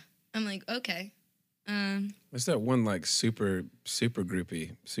mind. yeah. I'm like, okay. What's that one like super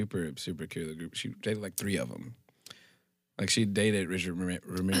groupie, super killer group? She dated like 3 of them. Like she dated Richard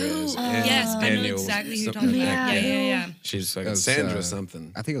Ramirez. and Yes, I know Daniel exactly who you're something talking like about. that. Yeah. She's like That was, Sandra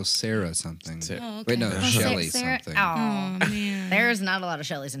something. I think it was Sarah something. Sarah. Oh, okay. Wait, no, Oh, Shelley Sarah- something. Oh. Oh man. There's not a lot of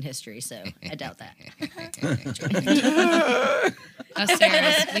Shelleys in history, so I doubt that. Us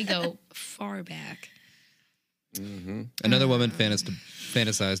Sarahs, we go far back. Another woman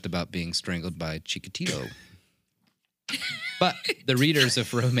fantasized about being strangled by Chikatilo. But the readers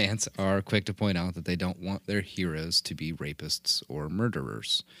of romance are quick to point out that they don't want their heroes to be rapists or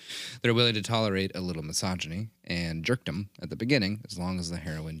murderers. They're willing to tolerate a little misogyny and jerkdom at the beginning as long as the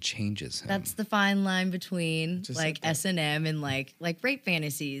heroine changes him. That's the fine line between Just like like that. S&M and like rape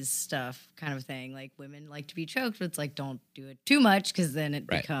fantasies stuff kind of thing. Like women like to be choked, but it's like don't do it too much because then it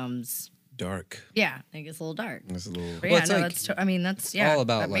Right. becomes Dark. I think it's a little dark. It's a little. But Well, yeah, it's no, like- that's I mean that's yeah. all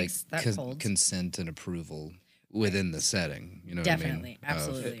about that like makes, that holds. consent and approval within the setting. You know what I mean? Definitely,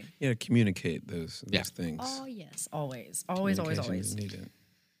 absolutely. Yeah, communicate those Yeah. things. Oh yes, always, always, always, Communication always. is needed.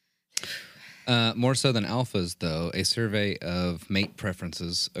 More so than alphas, though, a survey of mate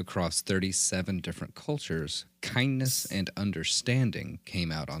preferences across 37 different cultures, kindness and understanding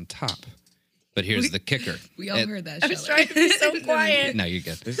came out on top. But here's the kicker. We all heard that. I was trying to be so quiet. No, you're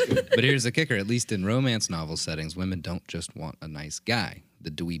good. But here's the kicker. At least in romance novel settings, women don't just want a nice guy.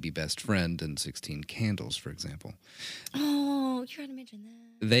 The dweeby best friend in 16 Candles, for example. Oh, you tried to mention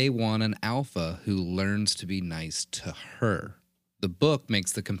that. They want an alpha who learns to be nice to her. The book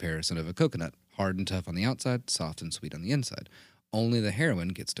makes the comparison of a coconut, hard and tough on the outside, soft and sweet on the inside. Only the heroine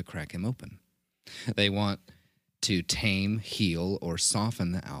gets to crack him open. They want to tame, heal, or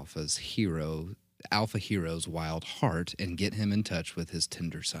soften the alpha hero's wild heart and get him in touch with his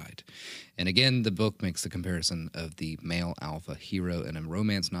tender side. And again, the book makes the comparison of the male alpha hero in a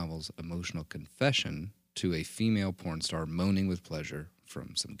romance novel's emotional confession to a female porn star moaning with pleasure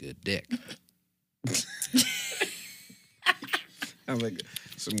from some good dick. Sounds like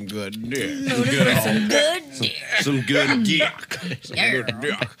some good dick. Some good dick. Some good dick. Some good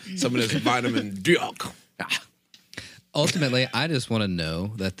dick. Some of this vitamin dick. Ultimately, I just want to know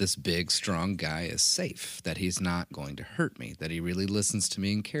that this big, strong guy is safe, that he's not going to hurt me, that he really listens to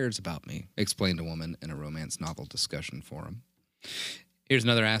me and cares about me, explained a woman in a romance novel discussion forum. Here's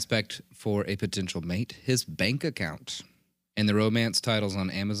another aspect for a potential mate, his bank account. In the romance titles on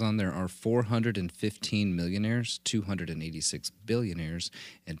Amazon, there are 415 millionaires, 286 billionaires,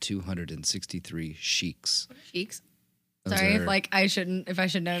 and 263 sheiks. Cheeks. Those Sorry are if I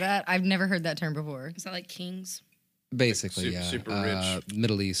should know that. I've never heard that term before. Is that like kings? basically, super yeah. rich.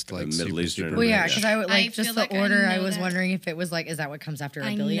 Middle East, like Middle super, Eastern super Well, yeah, rich. because I would I like feel just like the I order. I know was that. wondering if it was like, is that what comes after a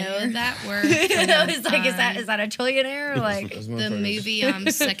I billionaire? know that word. I was like, is that a trillionaire? Like, the movie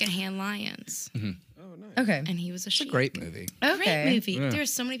Secondhand Lions, okay, and he was a sheep. Great movie. okay. Great movie. Yeah.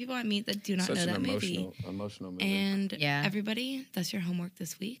 There's so many people I meet that do not Such know an that movie. emotional movie. And Yeah. everybody, that's your homework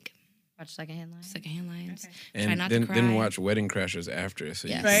this week. Watch Secondhand Lions. Secondhand Lions. Okay. Try And not then, to cry. then watch Wedding Crashers after, so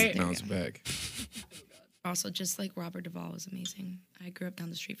Yes. you Right. can bounce back. Also, just like Robert Duvall was amazing. I grew up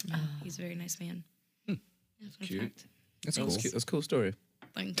down the street from him. He's a very nice man. Yeah, fun Cute. fact. That's That cool. was cute. That's a cool story.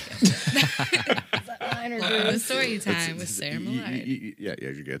 Thank you. Mine or The Drew's? story time with Sarah Millard. Yeah,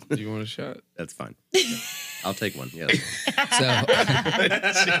 you're good. Do you want a shot? That's fine. I'll take one. Yeah. So,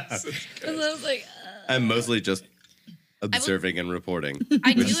 I was like, I'm mostly just observing and reporting.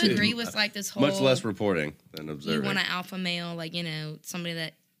 I do agree with like this whole Much less reporting than you observing. want an alpha male, like, you know, somebody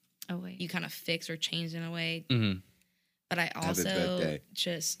that Oh wait. you kind of fix or change in a way. mhm. But I a bad also day.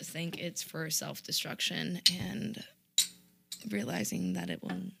 just think it's for self-destruction and realizing that it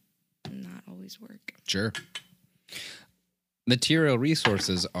will not always work. Sure. Material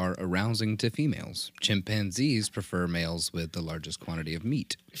resources are arousing to females. Chimpanzees prefer males with the largest quantity of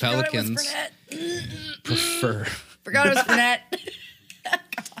meat. Pelicans prefer. Forgot it was Burnett.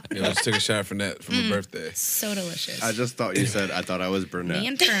 Yeah, let's take a shot for that for my birthday. So delicious. I just thought you said I thought I was brunette. Me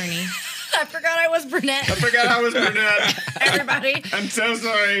and Fernie. I forgot I was Burnett. I forgot I was brunette. Everybody. I'm so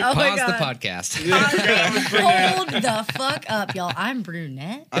sorry. Oh my Pause the God. podcast. Hold the fuck up, y'all. I'm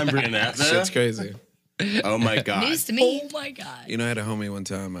brunette. I'm brunette. Shit's crazy. Oh my god. News to me. Oh my God. You know, I had a homie one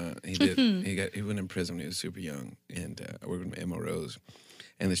time. He went in prison when he was super young, and I worked with Emma Rose.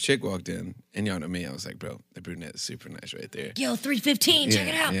 And this chick walked in, and y'all know me. I was like, bro, the brunette's super nice right there. Yo, 315. Check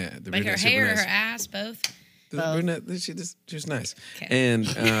it out. Yeah, the Like her brunette's super hair, nice. her ass, both. The brunette, she's nice. Okay. And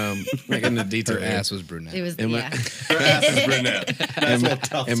like in the detail, Her ass was brunette. It was, Am I- yeah. Her ass is brunette. That's what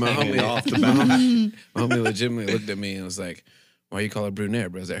tough and my hanging homie, off the back. my homie legitimately looked at me and was like, "Why you call her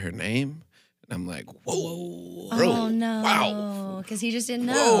brunette, bro? Is that her name?" And I'm like, "Whoa, bro, Oh no. wow, Because he just didn't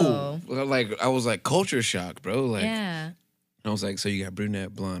whoa!" know. Well, like I was like culture shock, bro. Like Yeah. I was like, "So you got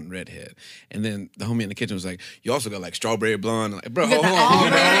brunette, blonde, redhead?" And then the homie in the kitchen was like, "You also got like strawberry blonde." I'm like, bro, hold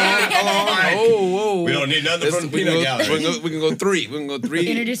on, whoa. We don't need nothing from the peanut gallery. We can go three. We can go three.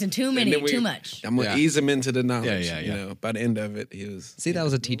 Introducing too many, then we- too much. I'm gonna Yeah. ease him into the knowledge. Yeah. You know, by the end of it, he was. See, that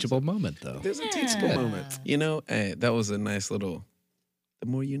was a teachable moment, though. There's a teachable moment. You know, hey, that was a nice little. The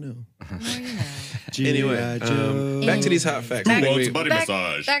more you know. Anyway, back to these hot facts. Back- Wait, wait, body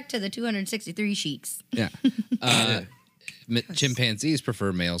massage? Back to the 263 sheiks. Yeah. Chimpanzees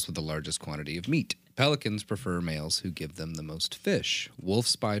prefer males with the largest quantity of meat. Pelicans prefer males who give them the most fish. Wolf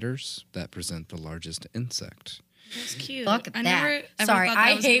spiders that present the largest insect. That's cute. Fuck I that. never ever Sorry, thought that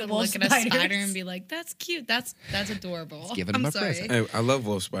I was hate gonna wolf look at a spider spiders. and be like, "That's cute. That's adorable." giving I'm them a sorry. present. Hey, I love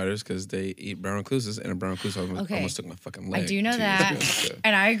wolf spiders because they eat brown recluses, and a brown recluse Okay. almost took my fucking leg. I do know 2 that, years ago.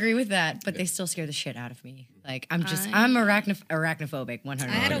 and I agree with that. But they still scare the shit out of me. Like I'm arachnophobic. 100%. I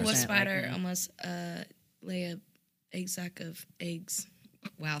had a wolf like, spider almost lay a egg sack of eggs.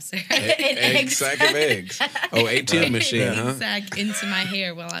 Wow, Sarah. Egg sack of eggs. Oh, ATM machine, Egg huh? sack into my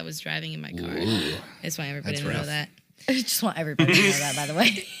hair while I was driving in my car. I just want everybody That's to know rough. that. I just want everybody to know that. By the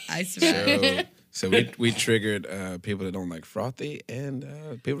way, I survived. So we triggered people that don't like frothy and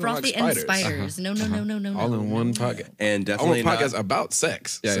people that frothy don't and like spiders. spiders. No. All in one podcast. And All definitely in podcast not, about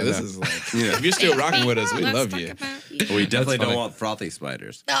sex. Yeah, so yeah, this no. is like, if you're still rocking with us, we Let's love talk you. about you. we definitely That's don't funny. want frothy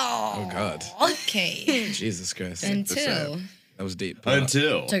spiders. Oh God, Okay. Jesus Christ. Until That was deep.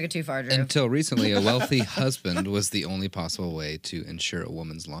 Until Took it too far, Drew. Until recently, a wealthy husband was the only possible way to ensure a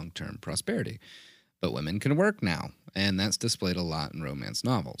woman's long-term prosperity. But women can work now, and that's displayed a lot in romance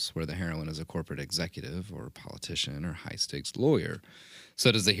novels, where the heroine is a corporate executive or a politician or high-stakes lawyer.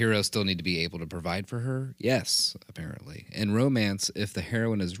 So does the hero still need to be able to provide for her? Yes, apparently. In romance, if the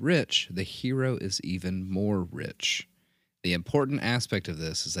heroine is rich, the hero is even more rich. The important aspect of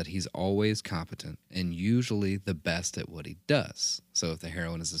this is that he's always competent and usually the best at what he does. So if the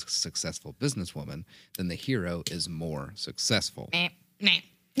heroine is a successful businesswoman, then the hero is more successful. Nah.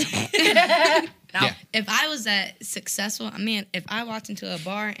 Yeah. If I was that successful, I mean, if I walked into a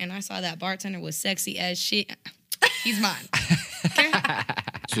bar and I saw that bartender was sexy as shit, he's mine.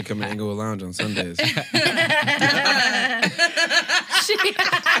 Should come to Inglewood Lounge on Sundays.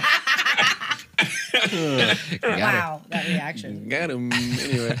 Wow, that reaction. Got him.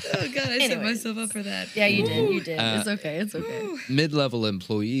 Anyway. Oh God, I set myself up for that. Yeah, you did. You did. It's okay. It's okay. Mid-level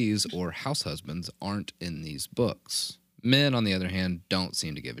employees or house husbands aren't in these books. Men, on the other hand, don't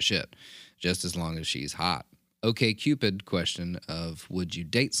seem to give a shit, just as long as she's hot. OkCupid question of, would you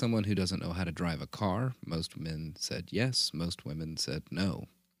date someone who doesn't know how to drive a car? Most men said yes. Most women said no.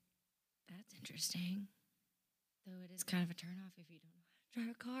 That's interesting. Though it is kind of a turnoff if you don't know how to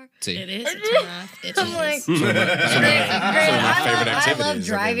drive a car. See? It is a turnoff. It I'm is. like, Some of my favorite I activities. love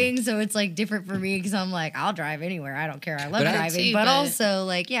driving, so it's like different for me because I'm like, I'll drive anywhere. I don't care. I love But I driving. too, but but- also,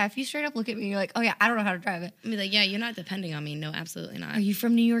 like, yeah, if you straight up look at me, you're like, oh, yeah, I don't know how to drive it. I mean, like, yeah, you're not depending on me. No, absolutely not. Are you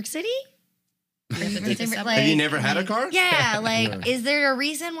from New York City? You have to take a subway. Have you never had a car? Yeah, like, is there a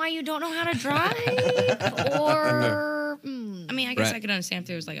reason why you don't know how to drive? Or I mean, I guess Right. I could understand if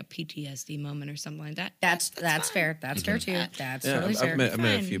there was like a PTSD moment or something like that. that's fine. fair. That's fair too. That's Yeah, totally fair. I've met a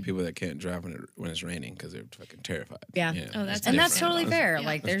Fine. few people that can't drive when it's raining because they're fucking terrified. Yeah. Oh, that's And that's different. totally fair. Yeah.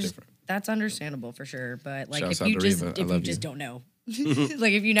 Like, That's there's different. that's understandable for sure. But like, Shouts if out you to just Reva. I if you love just you. don't know,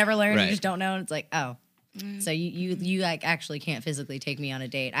 like if you never learn, Right. you just don't know. And it's like, oh, so you like actually can't physically take me on a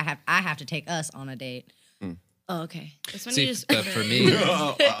date. I have to take us on a date. Oh, okay. That's when See, you just but order- for me,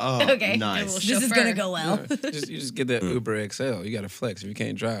 Okay. Nice. This is gonna go well. You just get that Uber XL. You got to flex. If you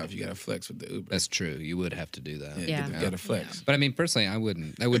can't drive, you got to flex with the Uber. that's true. You would have to do that. Yeah. You got to flex. But I mean, personally,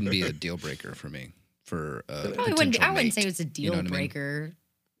 that wouldn't be a deal breaker for me. For Probably wouldn't. I wouldn't say it was a deal know what I mean? breaker.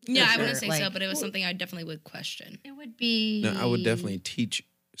 Yeah, I Sure, wouldn't say so, like- but it was something I definitely would question. It would be. No, I would definitely teach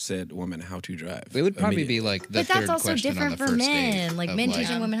said woman how to drive. It would probably be immediately. like the But third that's also question on different the for first men. date Like of, men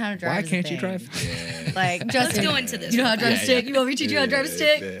teaching women how to drive. Why is a can't you thing. drive? Like Let's Justin, go into this. you know how to drive a Yeah, stick? You want me to teach you how to drive a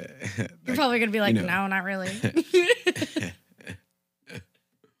stick? Yeah. You're probably gonna be like, you know. no, not really.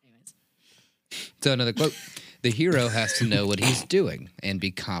 So another quote. The hero has to know what he's doing and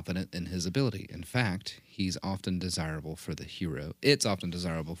be confident in his ability. In fact, it's often desirable for the hero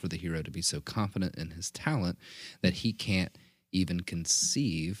to be so confident in his talent that he can't even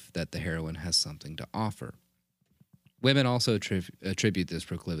conceive that the heroine has something to offer. Women also attribute this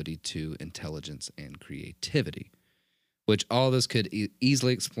proclivity to intelligence and creativity, which all this could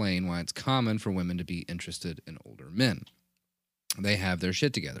easily explain why it's common for women to be interested in older men. They have their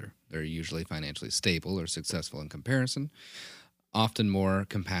shit together. They're usually financially stable or successful in comparison, often more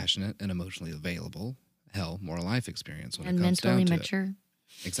compassionate and emotionally available. Hell, more life experience when And it comes mentally down to mature.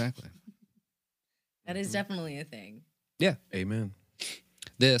 it. Exactly. That is definitely a thing. Yeah. Amen.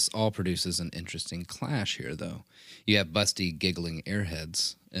 This all produces an interesting clash here, though. You have busty, giggling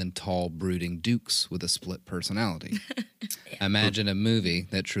airheads and tall, brooding dukes with a split personality. Imagine a movie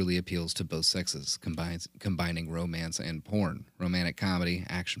that truly appeals to both sexes, combining romance and porn. Romantic comedy,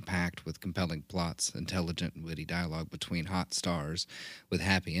 action-packed with compelling plots, intelligent and witty dialogue between hot stars with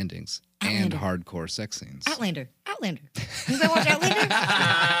happy endings, and hardcore sex scenes. Outlander. Anybody watch Outlander?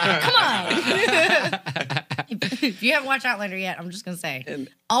 Come on. If you haven't watched Outlander yet, I'm just gonna say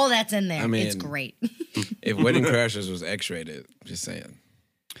all that's in there. I mean- it's great. If Wedding Crashers was X-rated, just saying.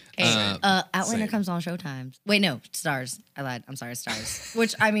 Outlander Same. comes on Showtime. Wait, no, Stars. I lied. I'm sorry, Stars.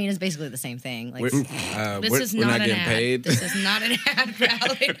 Which I mean is basically the same thing. Like, This is we're not not an getting ad. paid. This is not an ad for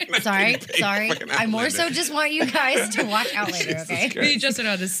Outlander. sorry. I more so just want you guys to watch Outlander. Okay. We just are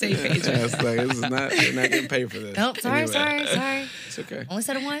on the same page. Yeah, it's like, this is not, we're not getting paid for this. Nope. Sorry. Anyway, It's okay. Only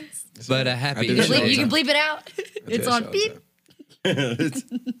said it once. But a I happy do this all the You can time. bleep it out. It's I on do this all the beep.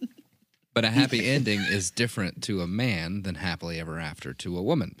 time. But a happy ending is different to a man than happily ever after to a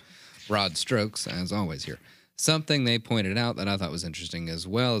woman. Broad strokes, as always here. Something they pointed out that I thought was interesting as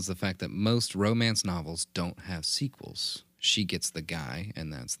well is the fact that most romance novels don't have sequels. She gets the guy,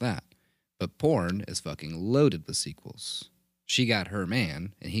 and that's that. But porn is fucking loaded with sequels. She got her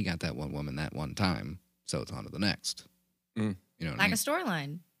man, and he got that one woman that one time, so it's on to the next. Mm. You know what I Like mean? a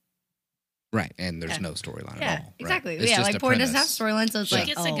storyline. Right, and there's Yeah. no storyline Yeah, at all. Right? exactly. It's Yeah, just like a porn doesn't have premise. storyline, so it's She like,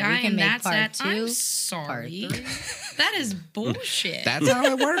 gets oh, a guy we can and make that's part that. 2. I'm sorry. part 3. That is bullshit. That's how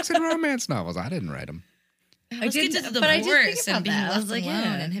it works in romance novels. I didn't write them. Let's get didn't- to the but I did think divorce about and being that. I was left like, alone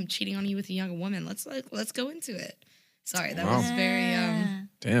yeah. and him cheating on you with a younger woman. Let's go into it. Sorry, that Wow. was very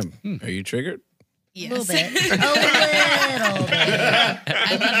Damn. Are you triggered? yes. A little bit. A little bit.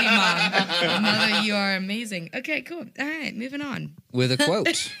 I love you, mom. Mother, you are amazing. Okay, cool. All right, moving on. With a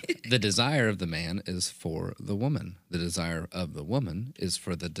quote, the desire of the man is for the woman. The desire of the woman is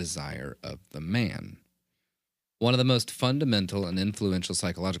for the desire of the man. One of the most fundamental and influential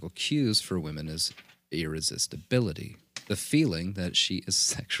psychological cues for women is irresistibility, the feeling that she is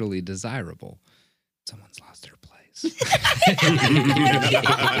sexually desirable. Someone's lost their place.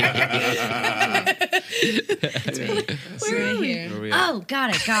 We're here. Oh, got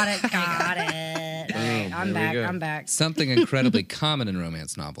it. All right, I'm back. Something incredibly common in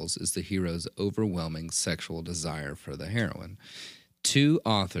romance novels is the hero's overwhelming sexual desire for the heroine. 2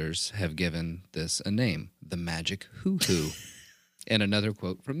 authors have given this a name, the magic hoo-hoo. And another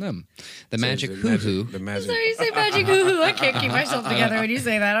quote from them. The magic hoo-hoo. The magic. Sorry, you say magic hoo-hoo. I can't keep myself together when you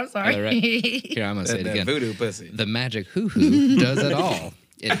say that. I'm sorry. All right. Here, I'm going to say it That again. voodoo pussy. The magic hoo-hoo does it all.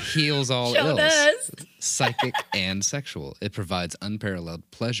 It heals all Sure ills, does. psychic and sexual. It provides unparalleled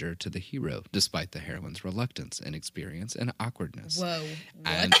pleasure to the hero, despite the heroine's reluctance, inexperience, and awkwardness. Whoa. What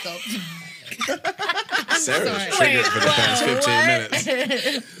And- the? Sarah's sorry. triggered for the past 15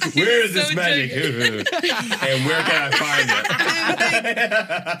 minutes. Where is this So magic hoo-hoo? And where can I find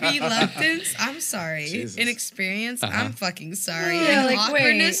it? Reluctance? I'm sorry. Jesus. Inexperience? I'm fucking sorry. Yeah, And like,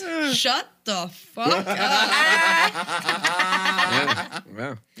 awkwardness? Shut the fuck up. Yeah,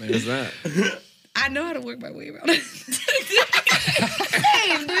 well, there's that. I know how to work my way around it.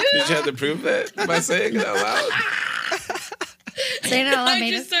 Same, dude. Did you have to prove that by saying it out loud? Saying it out loud I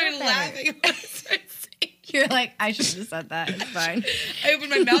made just us feel started better. laughing when I started saying. You're like, I should have said that. It's fine. I opened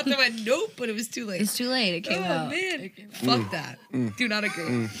my mouth and went, nope, but it was too late. It's too late. It came Oh, out. man. Fuck that. Do not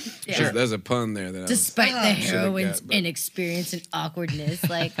agree. Yeah. There's a pun there that I was, Despite the should've heroine's got, but- inexperience and awkwardness,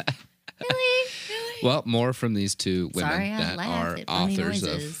 like, really? Well, more from these 2 women Sorry, I that laughed are at funny authors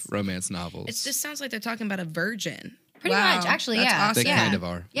noises. of romance novels. It just sounds like they're talking about a virgin. Pretty Wow, much, actually, that's yeah. awesome. They kind of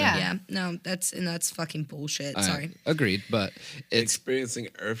are. Yeah. Yeah, no, that's fucking bullshit. Sorry. Agreed, but it's experiencing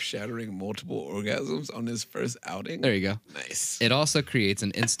earth-shattering multiple orgasms on his first outing. there you go. Nice. It also creates an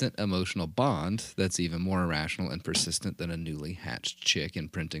instant emotional bond that's even more irrational and persistent than a newly hatched chick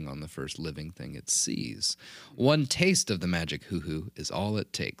imprinting on the first living thing it sees. One taste of the magic hoo-hoo is all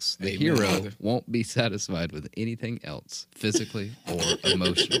it takes. The Amen, hero brother. won't be satisfied with anything else, physically or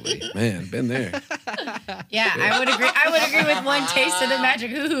emotionally. Man, been there. Yeah, I would agree. I would agree with one taste of the magic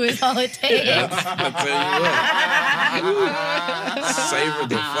hoo-hoo is all it takes. I'll tell you what. Savor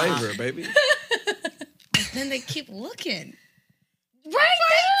the flavor, baby. Then they keep looking. Right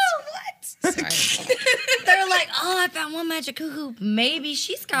What? Sorry. They're like, oh, I found one magic hoo-hoo. Maybe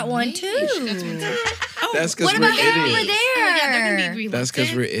she's got one too. That's because What we're about that over idiots. there? Oh, yeah, they're gonna be That's 'cause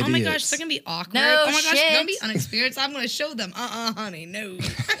we're reluctant. Oh my gosh, idiots. they're gonna be awkward. No Oh my gosh, they're gonna be shit. unexperienced. I'm gonna show them. Honey, no.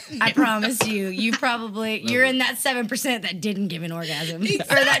 I promise you, you're in that 7% that didn't give an orgasm. Or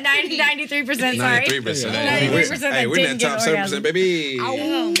that 93%, sorry. 93%. 93% that Hey, we're in didn't that get top an 7%, orgasm. baby.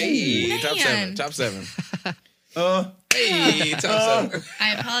 Oh, Hey, top man. 7. Top 7. Hey, top 7.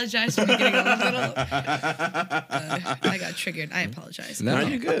 I apologize for getting a little. I got triggered. I apologize. No, No,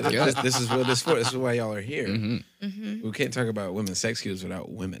 you're good. This is what this for. This is why y'all are here. Mm-hmm. We can't talk about women's sex cues without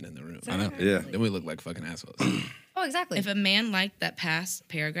women in the room. I know. Yeah. Then we look like fucking assholes. Oh, exactly. If a man liked that past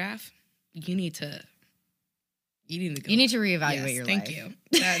paragraph, you need to go. You need to reevaluate Yes, your thank life. you.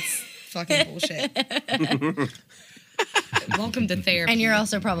 That's fucking bullshit. Welcome to therapy. And you're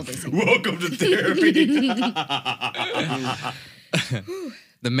also probably single. Welcome to therapy.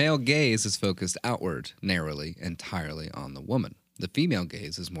 The male gaze is focused outward, narrowly, entirely on the woman. The female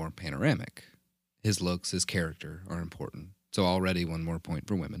gaze is more panoramic. His looks, his character are important. So already one more point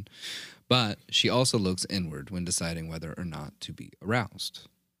for women. But she also looks inward when deciding whether or not to be aroused.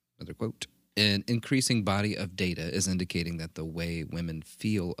 Another quote. An increasing body of data is indicating that the way women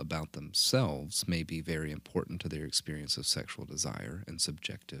feel about themselves may be very important to their experience of sexual desire and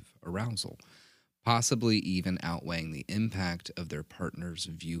subjective arousal, possibly even outweighing the impact of their partner's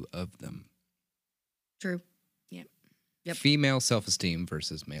view of them. True. Yep. Female self-esteem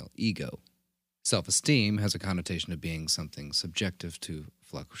versus male ego. Self-esteem has a connotation of being something subjective to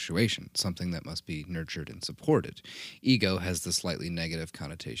fluctuation, something that must be nurtured and supported. Ego has the slightly negative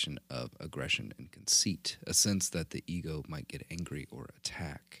connotation of aggression and conceit, a sense that the ego might get angry or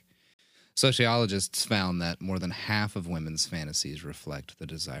attack. Sociologists found that more than half of women's fantasies reflect the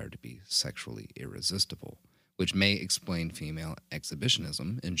desire to be sexually irresistible, which may explain female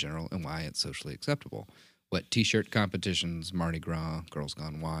exhibitionism in general and why it's socially acceptable. Wet t-shirt competitions, Mardi Gras, Girls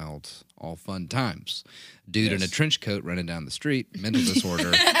Gone Wild, all fun times. Dude in a trench coat running down the street, mental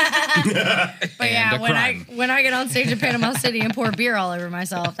disorder, But and yeah, a crime. when I get on stage in Panama City and pour beer all over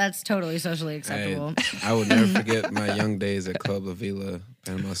myself, that's totally socially I, acceptable. I will never forget my young days at Club La Vila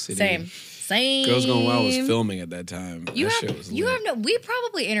Panama City. Same. Girls Gone Wild was filming at that time. You that have, shit was you lit. have no. We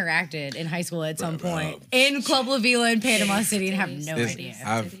probably interacted in high school at some point in Club La Vila in Panama City and have no idea.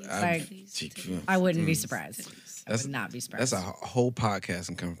 I wouldn't be surprised. I would not be surprised. That's a whole podcast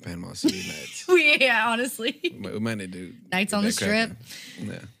and come from Panama City nights. Yeah, honestly. We might need to do Nights on the that strip. cracking.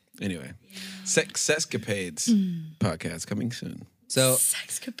 Yeah. Anyway, Sexcapades podcast coming soon. So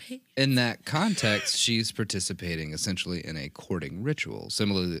Sexcapade. in that context, she's participating essentially in a courting ritual,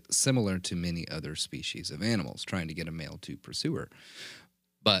 similar to many other species of animals, trying to get a male to pursue her.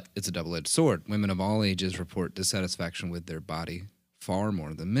 But it's a double-edged sword. Women of all ages report dissatisfaction with their body far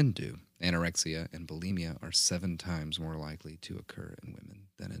more than men do. Anorexia and bulimia are 7 times more likely to occur in women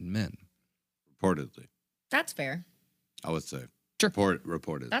than in men. Reportedly, That's fair. I would say. Sure.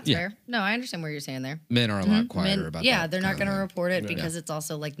 Reported. That's Yeah. fair. No, I understand what you're saying there. Men are a lot quieter Men- about yeah, that. they're not kind going of to thing. report it because it's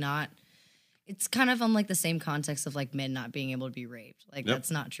also like not. It's kind of on like the same context of like men not being able to be raped. Like Yep.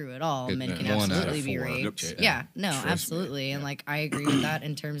 that's not true at all. Good. Men can 1 out of absolutely be 4. raped. Yep. Yeah, no, Trust me. absolutely. And like I agree with that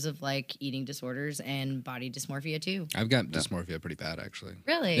in terms of like eating disorders and body dysmorphia too. I've got dysmorphia pretty bad, actually.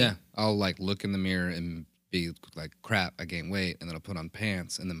 Really? Yeah. I'll like look in the mirror and be like, crap, I gained weight. And then I'll put on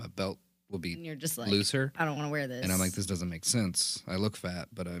pants and then my belt will And be you're just like, looser. I don't want to wear this. And I'm like, this doesn't make sense. I look fat,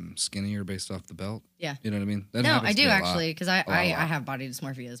 but I'm skinnier based off the belt. Yeah. You know what I mean? That No, happens I to do me a lot. actually, because I A lot. Mm-hmm. have body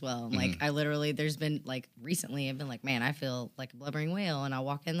dysmorphia as well. And, like I literally, there's been like recently, I've been like, man, I feel like a blubbering whale, and I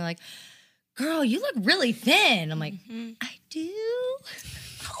walk in, they're like, girl, you look really thin. I'm like, I do.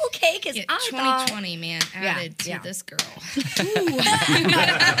 Okay, because Yeah, I thought, 2020, man, added to yeah. this girl. and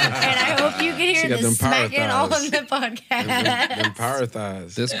I hope you can She hear got them this power smacking all thighs. on the podcast. Them power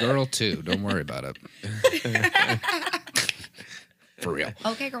thighs. This girl too. Don't worry about it. For real.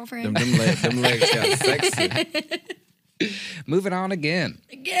 Okay, girlfriend. them legs got sexy. Moving on again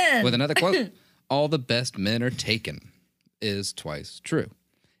Again. with another quote. All the best men are taken is twice true.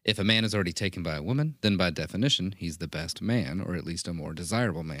 If a man is already taken by a woman, then by definition, he's the best man, or at least a more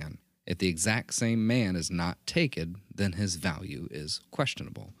desirable man. If the exact same man is not taken, then his value is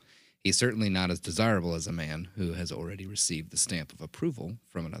questionable. He's certainly not as desirable as a man who has already received the stamp of approval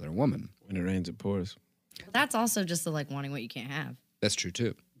from another woman. When it rains, it pours. That's also just the like wanting what you can't have. That's true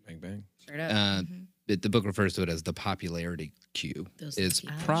too. Bang, bang. Straight up. The book refers to it as the popularity cue. It's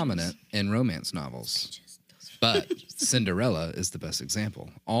prominent in romance novels. But Cinderella is the best example.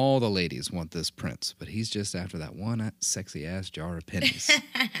 All the ladies want this prince, but he's just after that one sexy ass jar of pennies.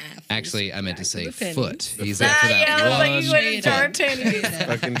 Actually, I meant to say foot. He's after that one.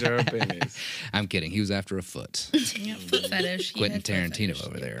 Fucking jar of pennies. I'm kidding. He was after a foot. Yeah, foot fetish. He Quentin had foot Tarantino fetish.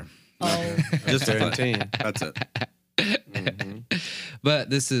 over there. Oh, Just a foot. Tarantino. That's it. But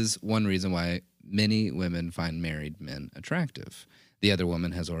this is one reason why many women find married men attractive. The other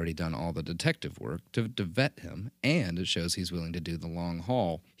woman has already done all the detective work to vet him, and it shows he's willing to do the long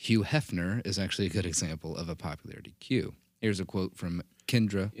haul. Hugh Hefner is actually a good example of a popularity cue. Here's a quote from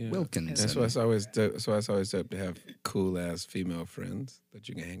Kendra Wilkinson. That's why it's always dope. That's why it's always dope to have cool ass female friends that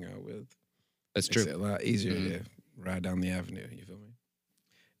you can hang out with. That's It's true. a lot easier to ride down the avenue. You feel me?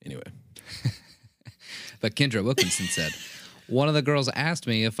 Anyway, But Kendra Wilkinson said, one of the girls asked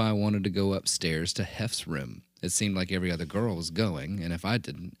me if I wanted to go upstairs to Hef's room. It seemed like every other girl was going, and if I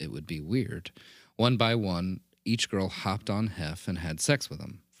didn't, it would be weird. One by one, each girl hopped on Hef and had sex with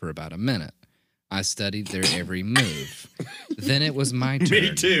him for about a minute. I studied their every move. Then it was my turn.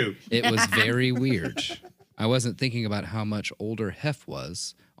 Me too. It was very weird. I wasn't thinking about how much older Hef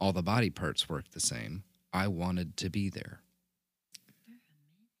was. All the body parts worked the same. I wanted to be there.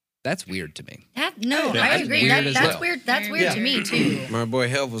 That's weird to me. I that's agree. weird as That's well. weird. That's weird to me too. my boy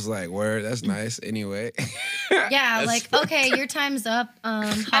Health was like, "Word, that's nice." Anyway, Yeah, like okay, your time's up.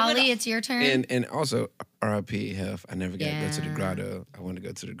 Holly, it's your turn. and also R.I.P. Health. I never got to go to the Yeah. grotto. I want to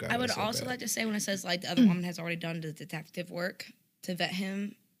go to the grotto. I would so also bad. like to say when it says like the other woman has already done the detective work to vet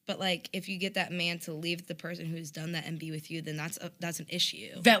him, but like if you get that man to leave the person who's done that and be with you, then that's an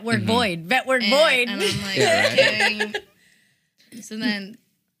issue. Vet word void. Vet word And, void. and I'm like, Yeah, right. okay. So then,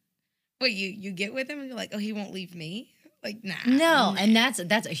 wait, you get with him and you're like, oh, he won't leave me? Like, nah. No, and that's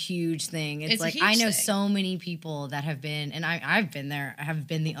a huge thing. It's It's a like huge I know thing. so many people that have been, and I've been there. I have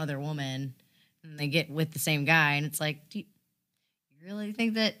been the other woman, and they get with the same guy, and it's like, do you really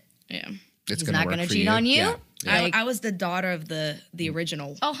think that Yeah. It's he's gonna not work going to for cheat on you? Yeah. Like, I was the daughter of the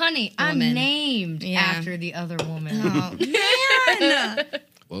original. oh, honey, I'm Woman. named Yeah. after the other woman. Oh, man.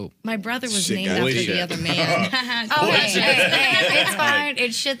 Whoa. My brother was Shit named got after shit. the other man. Oh, hey, it's fine.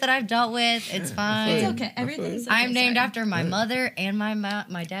 It's shit that I've dealt with. It's fine. It's okay. Everything's okay. I'm named Sorry. after my mother and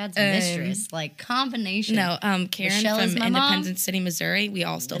my dad's mistress. Like combination. No, Karen Michelle is from my mom. Independence City, Missouri. We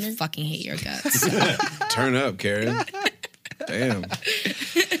all still fucking hate your guts. Turn up, Karen. Damn.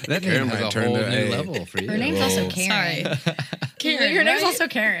 That Karen name has might a turn whole to new a- level for you. Her name's also Whoa. Karen. Sorry. Karen, Your name's right? also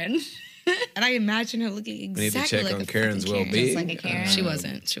Karen. And I imagine her looking We need to exactly check like on a Karen's fucking Karen. well-being. Just like a Karen. She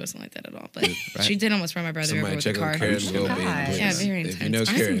wasn't. She wasn't like that at all. But she did almost run my brother Somebody over with check the on car. Karen's well-being, God. please. Yeah, very If you know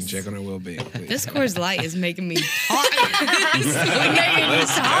intense. Karen, check on her well-being, please. This Coors Light is making me talk.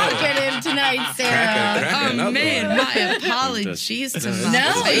 Let's go. Talkative tonight, Sarah. Crack Oh another man, one. my apologies to my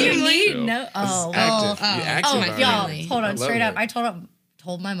No, you family. need no. Oh, well. Active. You oh, active Oh, on y'all, it. hold I on. love Straight up, it. I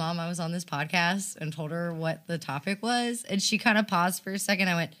told my mom I was on this podcast and told her what the topic was, and she kind of paused for a second.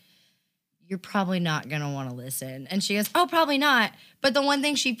 I went, "You're probably not gonna want to listen," and she goes, "Oh, probably not." But the one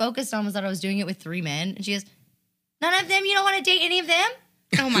thing she focused on was that I was doing it with 3 men, and she goes, "None of them. You don't want to date any of them?"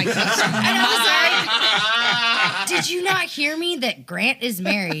 Oh my gosh. And I was like, "Did you not hear me that Grant is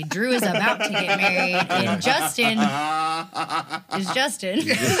married? Drew is about to get married, and Justin is Justin."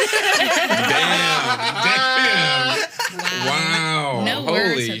 Wow. No Holy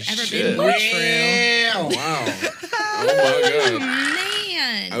words have ever shit. been more true. Wow. Oh my god.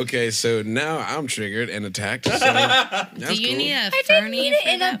 Man. Okay, so now I'm triggered and attacked. So Do that's you cool. need a I didn't Fernie mean it for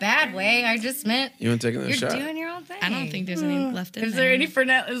in a that? bad way. I just meant You want to take another you're shot? doing your own thing. I don't think there's any left in Is there. there any for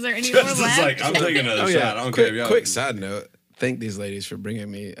now? Is there any more It's left? like, I'm taking another Oh shot. yeah. I don't care if Quick, y'all. quick side note. Thank these ladies for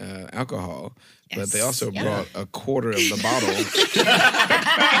bringing me alcohol, but they Yes. also Yeah. brought a quarter of the bottle.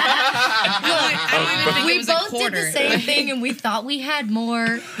 I don't even think We it was a both did quarter. the same thing, and we thought we had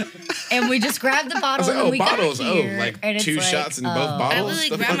more, and we just grabbed the I bottle. was like, and oh, we bottles. Got Oh, here, like and it's 2 like, shots in both oh. bottles. I literally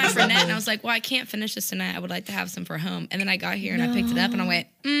The grabbed my fuck? Fernet and I was like, well, I can't finish this tonight. I would like to have some for home. And then I got here and I picked it up and I went,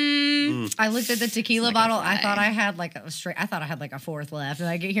 I looked at the tequila like a bottle. I fry. thought I had like a straight. I thought I had like a 4th left, and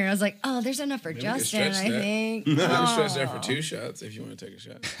I get here and I was like, oh, there's enough for we can Justin. stretch I that. think. You can stretch Oh. that for 2 shots if you want to take a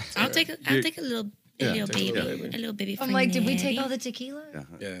shot. I'll take a little take a baby. little baby. A little baby I'm like, did we Fernet. take all the tequila?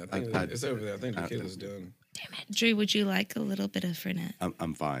 Yeah, I think it's over there. I think tequila's done. Drew, would you like a little bit of Fernet?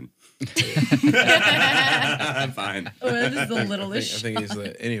 I'm fine. I'm fine. Oh, this is a I little-ish. think he's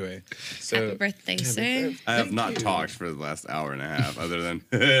lit. Anyway, so Happy birthday, sir. I have not talked for the last hour and a half, other than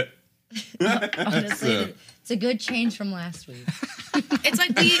Honestly, it's a good change from last week. It's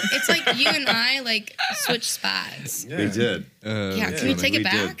like you and I like switch spots. we did. Yeah, can we take we it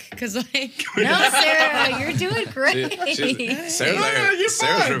did. back? Because like No, Sarah, you're doing great.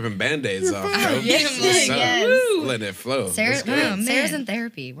 Sarah's ripping band-aids off, bro. Yes, What's up? yes. Letting it flow. Sarah, Let's go. Sarah's man. in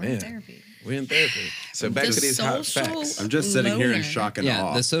therapy. We're in Man. therapy. We're in therapy. So back The to these hot social- facts. I'm just sitting here in Loner. shock and Yeah,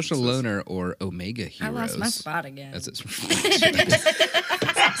 awe. the social loner or Omega I heroes. lost my spot again. That's its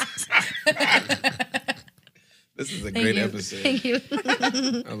This is a Thank great you. episode. Thank you.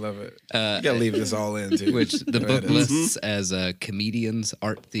 I love it. You gotta leave this all in too. which the Go book ahead. lists as comedians,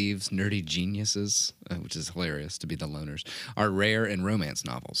 art thieves, nerdy geniuses, which is hilarious to be the loners, are rare in romance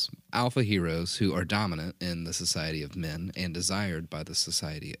novels. Alpha heroes who are dominant in the society of men and desired by the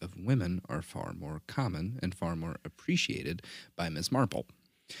society of women are far more common and far more appreciated by Miss Marple.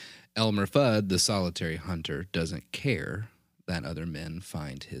 Elmer Fudd, the solitary hunter, doesn't care that other men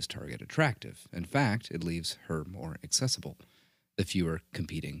find his target attractive. In fact, it leaves her more accessible. The fewer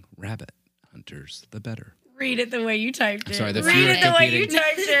competing rabbit hunters, the better. Read it the way you typed it. Sorry, the Read fewer it the way you competing-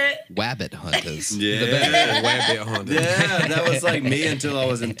 typed it. Wabbit hunters, Yeah. the better. Wabbit hunter. yeah, that was like me until I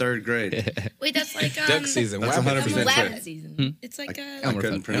was in 3rd grade. wait, that's like Duck season. That's Wabbit 100% season. true. Rabbit season. It's like I Elmer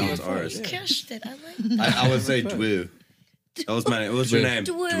couldn't Fudd. pronounce Elmer ours. Crushed it. I like that. I would say Dwoo. That was my name. What's your name?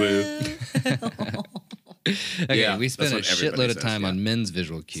 Dwoo. Okay, Yeah, we spent a that's what everybody shitload of says, time yeah. on men's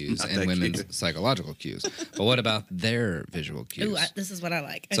visual cues and Thank women's you. psychological cues. But what about their visual cues? Ooh, this is what I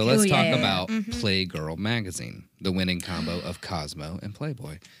like. So Okay. let's Ooh, talk yeah. about Playgirl magazine, the winning combo of Cosmo and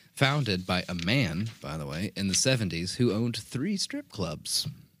Playboy. Founded by a man, by the way, in the 70s who owned 3 strip clubs.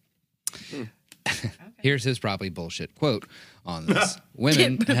 Here's his probably bullshit quote on this.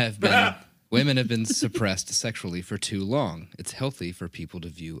 Women have been suppressed sexually for too long. It's healthy for people to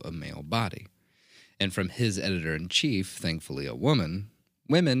view a male body. And from his editor-in-chief, thankfully a woman,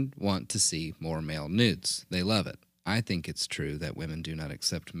 women want to see more male nudes. They love it. I think it's true that women do not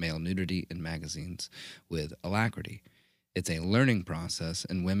accept male nudity in magazines with alacrity. It's a learning process,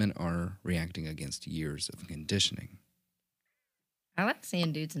 and women are reacting against years of conditioning. I like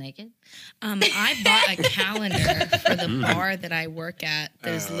seeing dudes naked. I bought a calendar for the bar that I work at.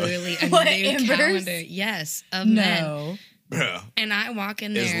 That is literally a What, new Amber's? calendar. Yes, of men. Bruh. And I walk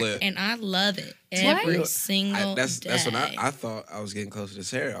in It's there lit. and I love it What? every single That's day. what I thought I was getting closer to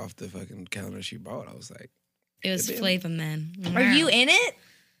Sarah off the fucking calendar she bought. I was like, It was Flavor Men. Are you in it?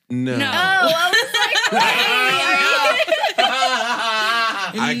 no. No. Oh, I was like, wait,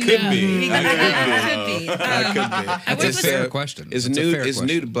 I could be. I I could be. could be. I It's was a fair question. It's It's a nude. fair It's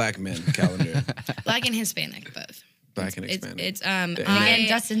question. nude black men calendar. Black and Hispanic both. Black and expanded. It's And again,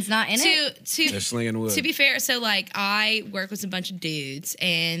 Justin's not in it. They're slinging wood. To be fair, so like I work with a bunch of dudes,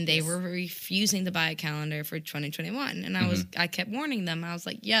 and they were refusing to buy a calendar for 2021, and I kept warning them. I was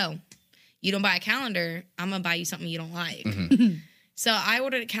like, "Yo, you don't buy a calendar, I'm gonna buy you something you don't like." So I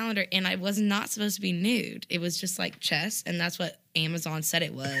ordered a calendar, and I was not supposed to be nude. It was just like chest, and that's what Amazon said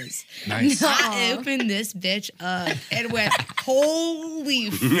it was. Nice. I opened this bitch up and went, holy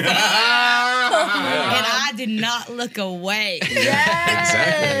fuck. And I did not look away.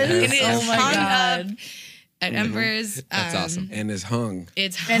 Exactly. And it hung up at Ember's. That's awesome. And it's hung.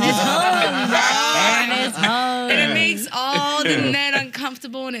 It's hung. And And it makes all the men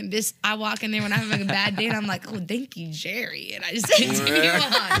uncomfortable. And I walk in there when I'm having a bad day, and I'm like, oh, thank you, Jerry. And I just continue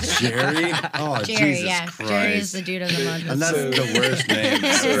on. Jerry? Oh, Jerry, Jesus yeah. Christ. Jerry is the dude of the month. And that's the worst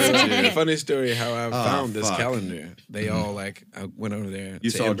name. Funny story how I found this fuck. calendar. They all I went over there. You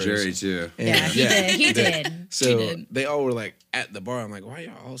to saw Ember's. Jerry, too. Yeah, he did. So they all were like at the bar. I'm like, why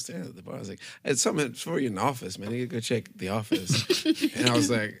y'all all standing at the bar? I was like, it's something for you in the office, man. You go check the office. And I was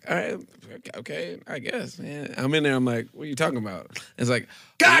like, all right, okay, I guess, man. I'm in there. I'm like, what are you talking about? It's like,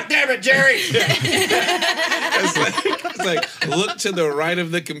 God damn it, Jerry! it's like, look to the right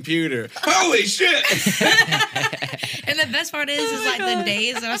of the computer. Holy shit! And the best part is like the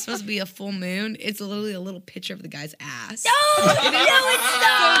days that are supposed to be a full moon, it's literally a little picture of the guy's ass. No, it's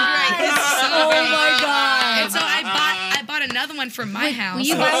not. It's so Oh great. my God. And so I bought another one for my house. Will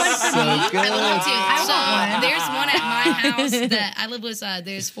you buy one for me? I would love to. I want one. There's one at my house that I live with.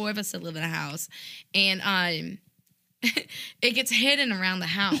 There's 4 of us that live in a house, and it gets hidden around the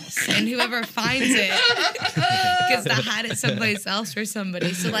house, and whoever finds it gets to hide it someplace else for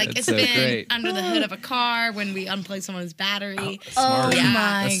somebody. So like it's so been great. under the hood of a car when we unplug someone's battery. Oh Smart.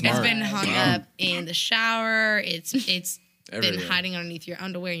 my It's God. been hung up in the shower. It's been Everywhere. hiding underneath your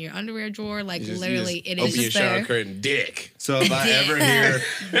underwear in your underwear drawer. Like You just- literally, you it just is open your just shower there. curtain, dick. So if I ever hear,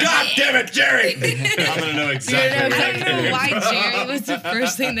 God damn it, Jerry! I'm going to know exactly I don't know why Jerry was the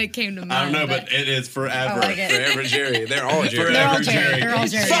first thing that came to mind. I don't know, but it is forever. I like it. Forever Jerry. They're all Jerry. They're all Forever Jerry. Jerry. They're all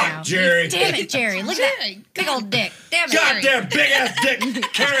Jerry Fuck now. Jerry. Damn it, Jerry. Look at that big old dick. Damn it, Jerry. Goddamn big ass dick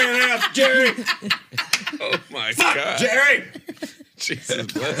carrying ass, Jerry. Oh my Fuck God. Jerry. Jesus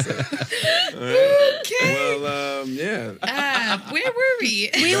bless it. All right. Well, yeah. Where were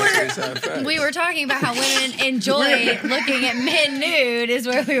we? We were talking about how women enjoy looking at men nude is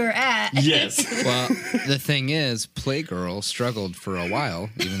where we were at. Yes. Well, the thing is, Playgirl struggled for a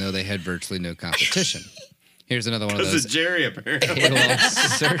while, even though they had virtually no competition. Here's another one of This is those Jerry, apparently. little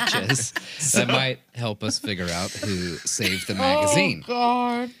searches that might help us figure out who saved the magazine.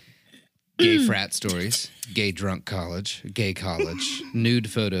 God. Gay frat stories, gay drunk college, nude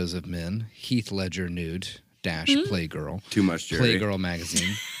photos of men, Heath Ledger nude, Playgirl, Too much Jerry. Playgirl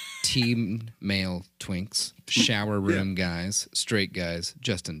magazine, teen male twinks, shower room guys, straight guys,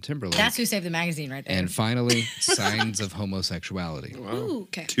 Justin Timberlake, That's who saved the magazine right there. and finally, signs of homosexuality. Ooh,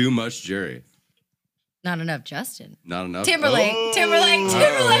 okay. Too much Jerry. Not enough, Justin. Not enough. Timberlake. Oh. Timberlake.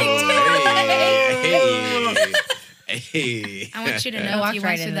 Hey. I want you to I know if walked you right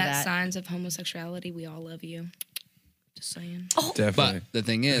went through into that that. signs of homosexuality, we all love you. Just saying. Definitely. But the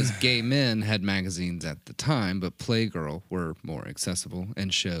thing is, gay men had magazines at the time, but Playgirl were more accessible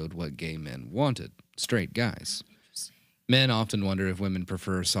and showed what gay men wanted, straight guys. Men often wonder if women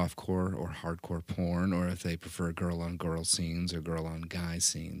prefer softcore or hardcore porn, or if they prefer girl-on-girl scenes or girl-on-guy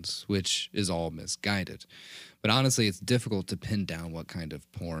scenes, which is all misguided. But honestly, it's difficult to pin down what kind of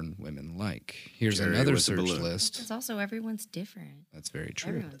porn women like. Here's Jerry another with the search balloon. list. It's also everyone's different. That's very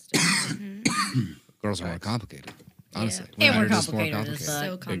true. Everyone's different. Girls are more complicated, honestly. And Women we're are just more complicated as fuck.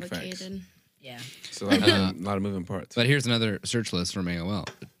 So Big facts. complicated. Yeah. It's a lot of moving parts. But here's another search list from AOL.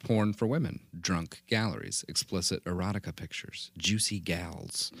 Porn for women, drunk galleries, explicit erotica pictures, juicy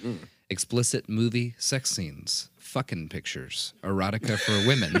gals, explicit movie sex scenes, fucking pictures, erotica for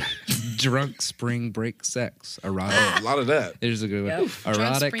women, drunk spring break sex, erotic. A lot of that. There's a good one. Drunk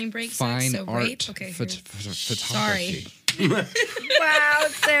Erotic spring break sex, fine so art rape? Okay, photography. Wow,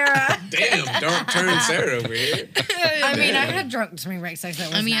 Sarah. Damn, dark turn Sarah over here. I mean, I had drunk spring break sex. That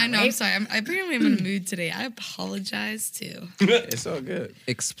was I mean, not I know. I'm rape. sorry. I apparently am in a mood today. I apologize too. It's all good.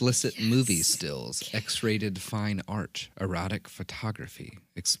 Explicit movie stills, X-rated fine art, erotic photography,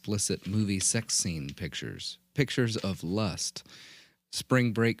 explicit movie sex scene pictures, pictures of lust,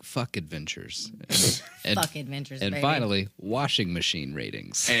 spring break fuck adventures, and Fuck adventures, and baby. finally, washing machine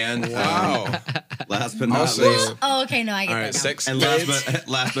ratings. And Wow. last but not Also- least, Oh, okay. No, I get All that right, now. sex and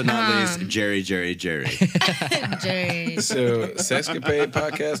last but not least, Jerry. Jerry. So, Sexcapade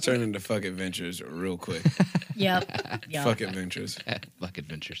podcast turned into Fuck Adventures real quick. Yep. Fuck Adventures. Fuck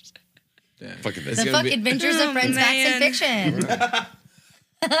adventures. Yeah. Fucking It's The gonna fuck be- adventures of friends, facts, and fiction.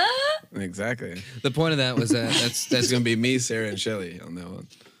 Exactly. The point of that was that That's gonna be me, Sarah, and Shelly on that one.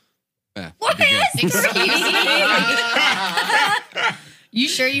 yeah, What be good. is You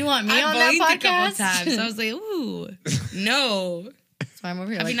sure you want me on I that blinked a couple podcast? times. I was like, ooh, no. That's why I'm over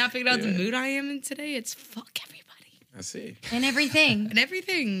here. Have Like, you not figured out the mood I am in today? It's fuck everybody I see. and everything. and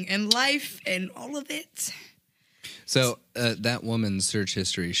everything and life and all of it. So that woman's search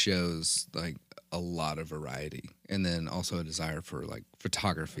history shows like a lot of variety, and then also a desire for like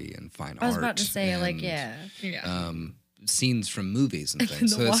photography and fine art. I was about to say, like, and, yeah. Yeah. Scenes from movies and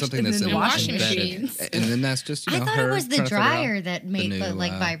things. The So it's wash- something and that's then the washing embedded. machines. And then that's just I thought her it was the trying to figure out dryer that made new, but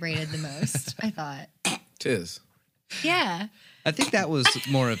like vibrated the most. I thought. Tis. Yeah. I think that was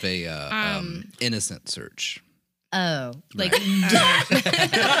more of a innocent search. Oh. Like, I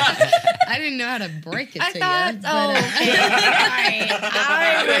didn't know how to break it I to thought. you. Oh. Okay.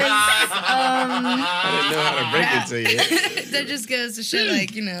 I didn't know how to break it to you. That just goes to show,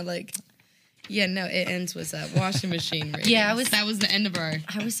 like, like, yeah, no, it ends with a washing machine. Ratings. Yeah, that was the end of our.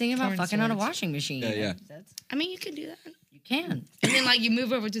 I was thinking about Torn fucking on a swords. washing machine. Yeah. I mean, you could do that, You can. and then like you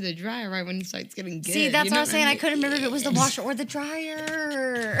move over to the dryer right when it starts getting good. See, that's you what know I was saying. I mean? couldn't remember if it was the washer or the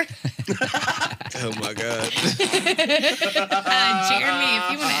dryer. Oh my god. Jeremy,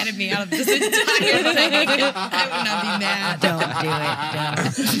 if you want to edit me out of this entire thing, I would not be mad. Don't do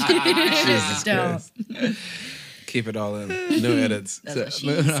it. Jesus Don't. Christ. Keep it all in. No edits. That's what she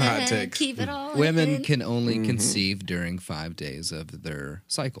No hot said. takes. Keep it all Women in. can only conceive during 5 days of their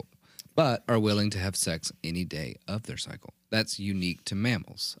cycle, but are willing to have sex any day of their cycle. That's unique to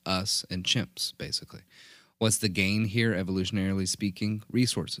mammals, us and chimps, basically. What's the gain here, evolutionarily speaking?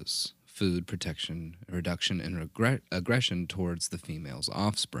 Resources, food, protection, reduction, and aggression towards the female's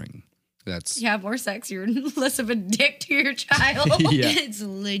offspring. That's You have more sex, you're less of a dick to your child. yeah. It's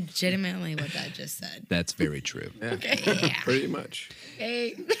legitimately what that just said. That's very true. Yeah. Yeah. Pretty much.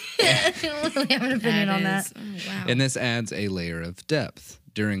 Okay. I don't really have an opinion on that. Oh, wow. And this adds a layer of depth.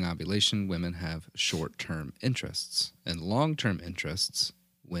 During ovulation, women have short-term interests and long-term interests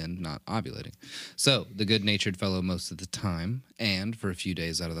when not ovulating. So, the good-natured fellow most of the time, and for a few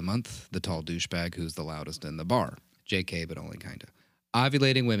days out of the month, the tall douchebag who's the loudest in the bar. JK, but only kinda.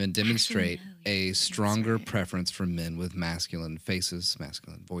 Ovulating women demonstrate a stronger preference for men with masculine faces,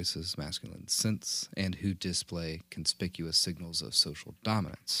 masculine voices, masculine scents, and who display conspicuous signals of social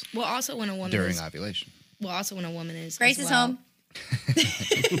dominance well, also when a woman during is, ovulation. Grace as is well. home.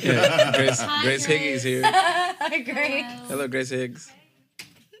 Yeah. Grace Higgy's here. Great. Hello, Grace Higgs.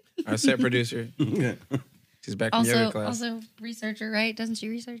 Our set producer. She's back from yoga class. Also researcher, right? Doesn't she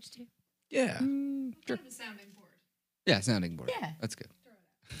research too? Yeah. Sure. Yeah, sounding board. Yeah. That's good.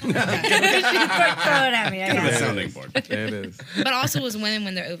 Throw it at me. I got The it. sounding board. There it is. But also as women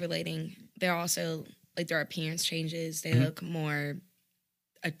when they're ovulating, they're also like their appearance changes. They look more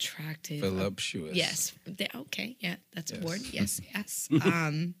attractive. Voluptuous. Yes. Okay. Yeah, that's a Yes. word. Yes. Yes.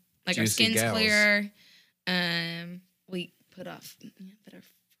 Like our Juicy skin's gals. clearer. We put off better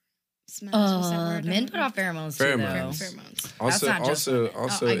smells. What's that word? Men put off pheromones too, Pheromones. though. Pheromones. Also, not just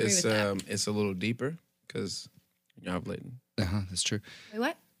also, I agree it's with that. it's a little deeper because you're ovulating. That's true. Wait,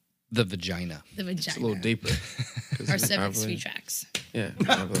 what? The vagina. The vagina. It's a little deeper. 'cause Our you're 7 ovulating. sweet tracks. Yeah.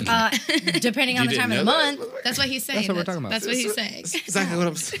 ovulating. Depending on You the time of didn't the know that? month. That's what he's saying. That's what we're talking about. That's what he's saying. Exactly what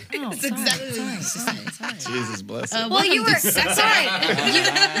I'm saying. Oh, That's exactly what sorry, he's sorry, saying. sorry. Jesus bless it. Well, you were Welcome to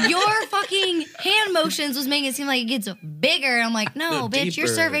sorry. Your fucking hand motions was making it seem like it gets bigger. I'm like, no, No, bitch, your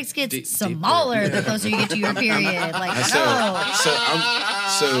deeper. cervix gets Deeper. smaller the closer you get to your period. Like, no.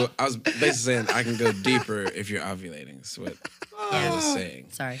 So I was basically saying I can go deeper if you're ovulating. That's what I was saying.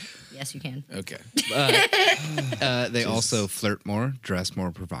 Sorry. Yes, you can. Okay. They also flirt more, dress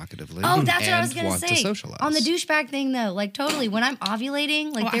more provocatively. Oh, that's what I was and gonna want say. to socialize. On the douchebag thing, though, like totally. When I'm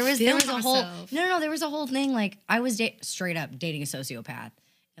ovulating, like Oh, there I was feel a whole myself. there was a whole thing. Like I was straight up dating a sociopath,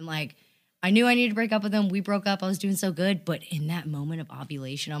 and like I knew I needed to break up with him. We broke up. I was doing so good, but in that moment of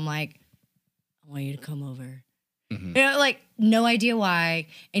ovulation, I'm like, I want you to come over. Mhm. You know, like no idea why.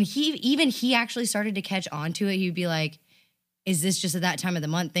 And he actually started to catch on to it. He'd be like, "Is this just at that time of the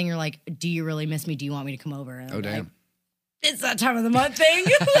month thing?" Or like, "Do you really miss me? Do you want me to come over?" And I'm Oh, damn. like, it's that time of the month thing.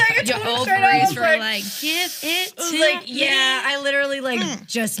 Like, I Your told him old straight up, I was breeze were like, like, give it I was to like, me. yeah, I literally like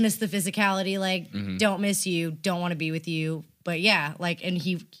just missed the physicality. Like, Mm-hmm. don't miss you, don't want to be with you. But yeah, like, and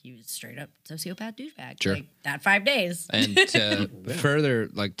he was straight up sociopath douchebag. Sure. Like that 5 days. And to further,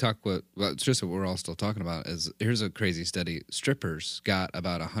 like, talk well, it's just what we're all still talking about is here's a crazy study. Strippers got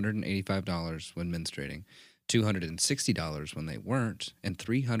about $185 when menstruating, $260 when they weren't, and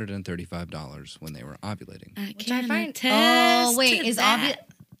 $335 when they were ovulating. I Which I find. attest Oh wait, to is that.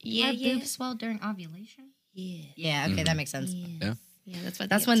 Yeah, boobs swell during ovulation? Yeah. Yeah, okay, that makes sense. Yeah. Yeah, that's why.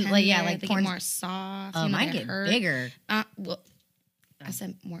 That's they get when, like, yeah, tender, like they porn- get more soft. Oh, you know, mine they get hurt. bigger. Well, I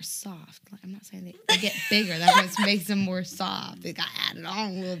said more soft. Like, I'm not saying they get bigger. That what makes them more soft. They got added on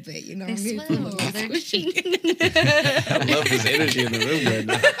a little bit. You know what I mean? swell. They're I love this energy in the room right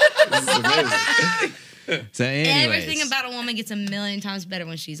now. This is amazing. So anyways, Everything about a woman gets a million times better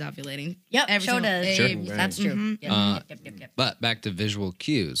when she's ovulating. Yep, Every show single- does. Sure. That's true. Yep. Yep. But back to visual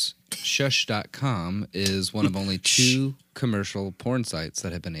cues. Shush.com is one of only 2 commercial porn sites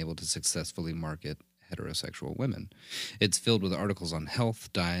that have been able to successfully market heterosexual women. It's filled with articles on health,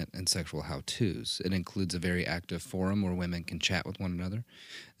 diet, and sexual how-tos. It includes a very active forum where women can chat with one another.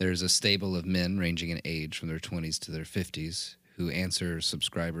 There's a stable of men ranging in age from their 20s to their 50s who answer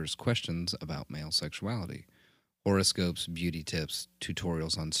subscribers' questions about male sexuality. Horoscopes, beauty tips,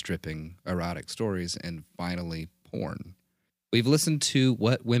 tutorials on stripping, erotic stories, and finally, porn. We've listened to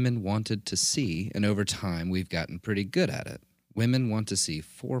what women wanted to see, and over time, we've gotten pretty good at it. Women want to see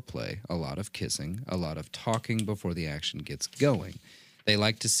foreplay, a lot of kissing, a lot of talking before the action gets going. They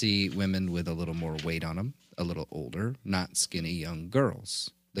like to see women with a little more weight on them, a little older, not skinny young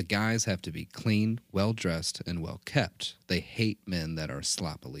girls. The guys have to be clean, well-dressed, and well-kept. They hate men that are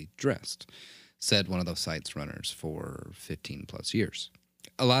sloppily dressed, said one of the site's runners for 15-plus years.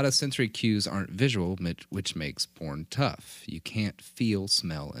 A lot of sensory cues aren't visual, which makes porn tough. You can't feel,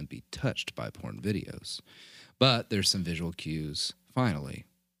 smell, and be touched by porn videos. But there's some visual cues, finally.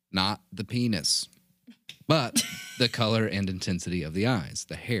 Not the penis, but the color and intensity of the eyes,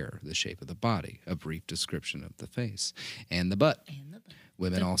 the hair, the shape of the body, a brief description of the face, and the butt.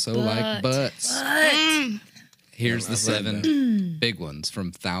 Women also like butts. Here's the 7 big ones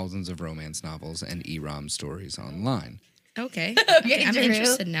from thousands of romance novels and eROM stories online. Okay. Okay, I'm Drew.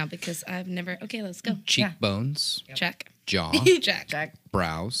 interested now because I've never. Okay, let's go. Cheekbones, Check. jaw, Check. Check.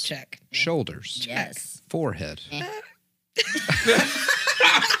 brows, Check. shoulders, Yes. forehead.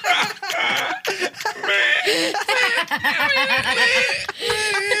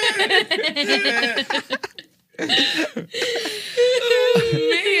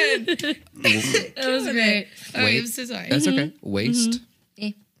 Man, that was great. Oh, Wait. I'm so sorry. That's okay. Waist,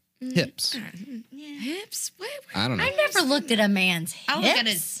 Eh. hips. Hips? What? I don't know. I never looked at a man's hips. I look at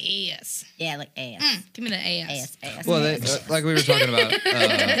his ass. Yeah, like ass. Give me the ass. Ass. Well, like we were talking about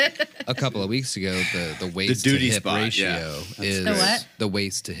a couple of weeks ago, the waist duty to hip spot, ratio yeah. is The what? the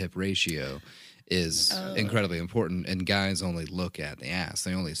waist to hip ratio is incredibly important, and guys only look at the ass.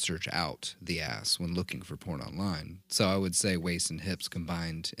 They only search out the ass when looking for porn online. So I would say waist and hips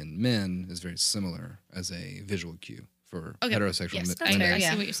combined in men is very similar as a visual cue for heterosexual Yes, men, that's fair. women, I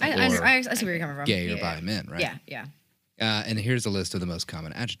see what you're saying. I see where you're coming from. gay or Yeah. bi men, right? Yeah. And here's a list of the most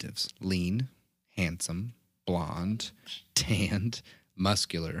common adjectives: lean, handsome, blonde, tanned,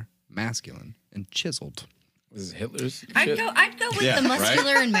 muscular, masculine, and chiseled. This is Hitler's. I'd shit. go with Yeah, the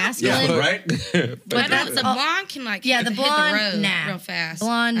muscular and masculine. Yeah, right? But that's the all- blonde can like Yeah, the hit blonde, the road nah. real fast.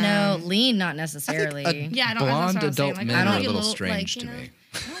 Blonde, no. Lean, not necessarily. Yeah, I don't. Blonde that's what I'm saying. adult Like, men I are don't a get little like, strange you to know, me.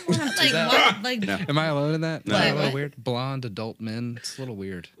 like Am I alone in that? Is that a little What? weird? Blonde adult men. It's a little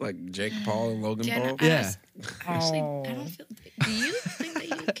weird. Like Jake Paul and Logan Jenna, Paul. Yeah. Actually, I don't feel. Do you think that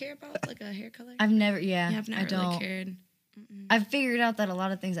you care about like a hair color? I've never, yeah, I've never I don't. really cared. I've figured out that a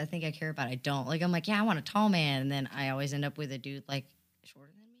lot of things I think I care about, I don't. Like, I'm like, yeah, I want a tall man. And then I always end up with a dude, like,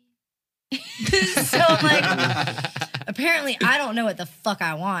 shorter than me. So, like, apparently I don't know what the fuck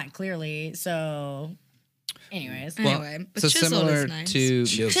I want, clearly. So, anyways. Anyway, but so chiseled similar is nice. to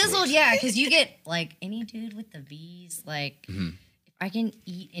Chiseled, yeah, because you get, like, any dude with the V's, like, Mm-hmm. if I can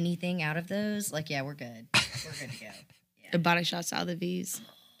eat anything out of those, like, yeah, we're good. We're good to go. The body shots out of the V's.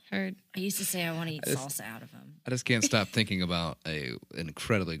 Heard. I used to say I want to eat salsa out of them. I just can't stop thinking about an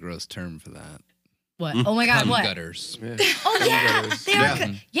incredibly gross term for that. What? Oh my God, Cum what? gutters. Yeah. Oh, yeah. gutters. They are,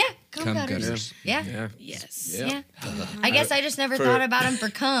 yeah, cum Cum gutters. gutters. Yeah. Yeah. Yes. Yeah. I guess I just never For- thought about them for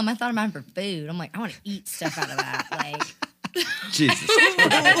cum. I thought about them for food. I'm like, I want to eat stuff out of that. Like, Jesus.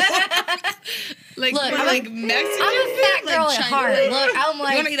 Like, Look, what, I'm like a- Mexican I'm a fat food? girl Like at Chinese? heart. Look, I'm You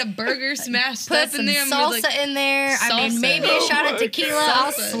want to like, eat a burger smashed put up some in there? salsa in there. I mean, Salsa. maybe a shot of tequila.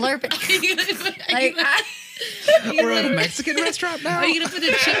 I'll Salsa. slurp it. Like, We're at a Mexican restaurant now. Are you gonna put the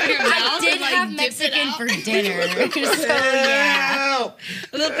chip in your mouth? I did and, like, have dip it Mexican out? for dinner. So, yeah.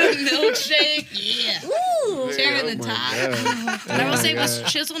 A little bit of milkshake. Yeah. Ooh. Cherry Oh on the my top. God. But I will Oh say my with God.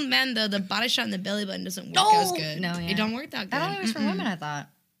 chiseled men, though, the body shot in the belly button doesn't work No. as good. No, yeah. It don't work that good. That only works for women, I thought.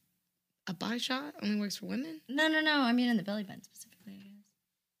 A body shot only works for women? No. I mean, in the belly button specifically.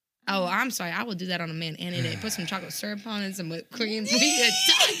 Oh, I'm sorry. I would do that on a man any day. Put some chocolate syrup on it, some whipped cream. We are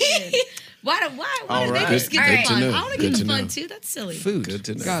talking. Why do they just get the fun? I want to get the fun too. That's silly. Food. Good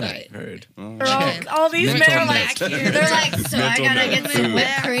to know. Got it. Heard. All these men are like, Mental note. they're like, so I gotta get some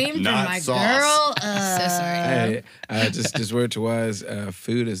whipped cream for Not my sauce. girl. So sorry. Hey, just word to wise,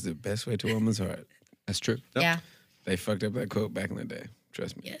 food is the best way to a woman's heart. That's true. Yeah. They fucked up that quote back in the day.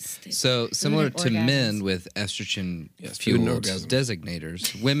 Trust me. Yes. So similar to orgasms. men with estrogen Yes, food and fueled orgasms.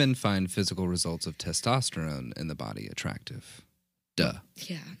 designators, women find physical results of testosterone in the body attractive. Duh.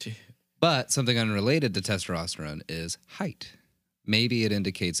 Yeah. But something unrelated to testosterone is height. Maybe it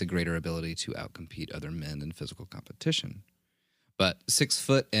indicates a greater ability to outcompete other men in physical competition. But 6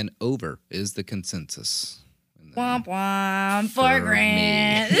 foot and over is the consensus. And then Womp womp. For 4 me.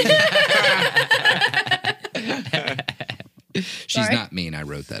 grand. She's Sorry. not mean. I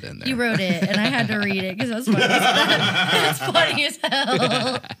wrote that in there. You wrote it, and I had to read it because that's funny. That's funny as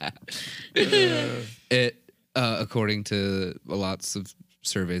hell. It, according to lots of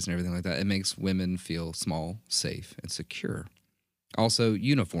surveys and everything like that, it makes women feel small, safe, and secure. Also,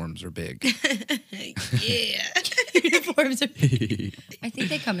 uniforms are big. Yeah. Uniforms are. I think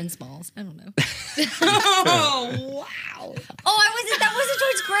they come in smalls. I don't know. Oh, wow. Oh, that wasn't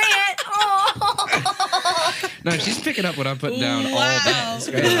George Grant. Oh. No, she's picking up what I'm putting down all Wow. day. It's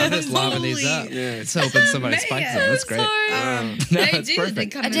great. I'm just lobbing these up. Yeah. It's hoping somebody spikes them. That's great. They that's do. They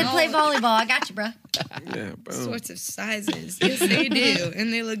perfect. come I in did all play volleyball. I got you, bro. Yeah, boom. sorts of sizes. Yes, they do.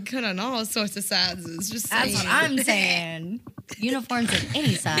 And they look good on all sorts of sizes. Just That's saying. what I'm saying. Uniforms of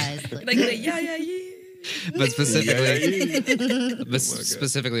any size. Look Like the yeah. But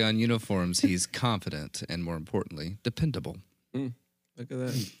specifically on uniforms, he's confident and, more importantly, dependable. Look at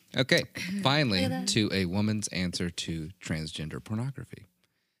that. Okay, finally, Look at that. to a woman's answer to transgender pornography.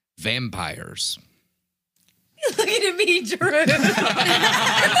 Vampires. Looking at me, Drew.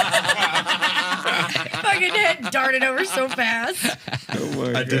 Fucking head darted over so fast.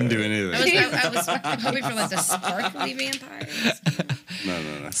 Oh my I didn't do any of that. I was hoping for like the sparkly vampires.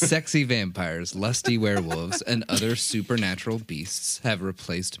 No. Sexy vampires, lusty werewolves, and other supernatural beasts have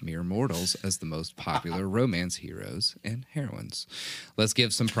replaced mere mortals as the most popular romance heroes and heroines. Let's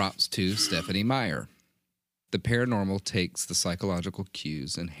give some props to Stephanie Meyer. The paranormal takes the psychological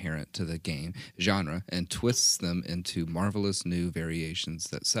cues inherent to the game genre and twists them into marvelous new variations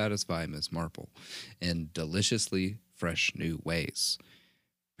that satisfy Miss Marple in deliciously fresh new ways.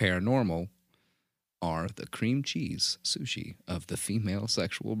 Paranormal are the cream cheese sushi of the female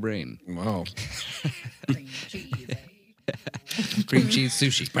sexual brain. Wow. Cream cheese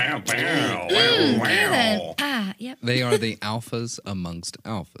sushi. Yep. They are the alphas amongst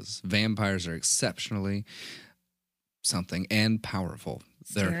alphas. Vampires are exceptionally something and powerful.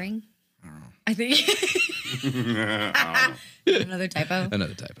 Staring. I think. Another typo.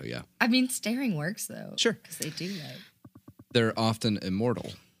 Another typo, yeah. I mean, staring works though. Sure. Because they do like. They're often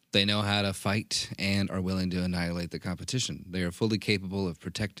immortal. They know how to fight and are willing to annihilate the competition. They are fully capable of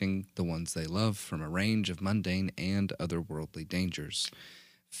protecting the ones they love from a range of mundane and otherworldly dangers.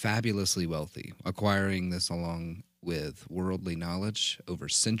 Fabulously wealthy, acquiring this along with worldly knowledge over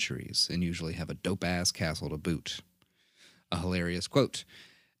centuries, and usually have a dope-ass castle to boot. A hilarious quote.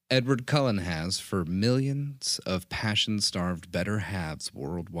 Edward Cullen has, for millions of passion-starved better halves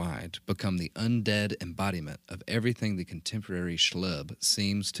worldwide, become the undead embodiment of everything the contemporary schlub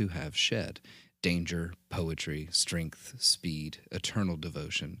seems to have shed. Danger, poetry, strength, speed, eternal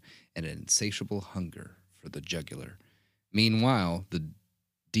devotion, and an insatiable hunger for the jugular. Meanwhile, the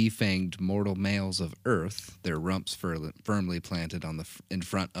defanged mortal males of Earth, their rumps firmly planted on in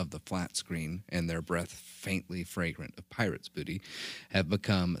front of the flat screen and their breath faintly fragrant of pirate's booty, have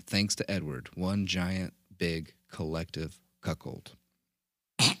become, thanks to Edward, one giant, big, collective cuckold.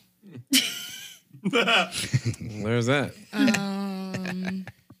 Where's that?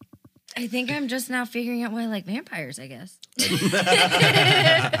 I think I'm just now figuring out why I like vampires. I guess. I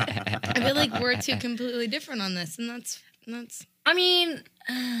feel like we're two completely different on this, and that's. I mean,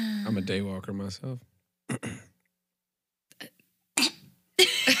 I'm a daywalker myself.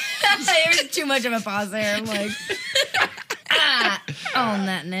 there's too much of a pause there. I'm like, on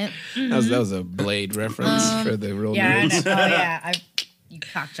that note. That was a Blade reference for the real Yeah, I know. nerds. Oh yeah, you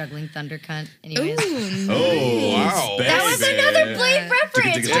cock juggling thunder cunt. Anyways, Oh, wow. that was another Blade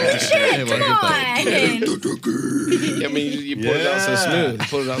reference. Holy shit! Come on. I mean, you pulled it out so smooth. You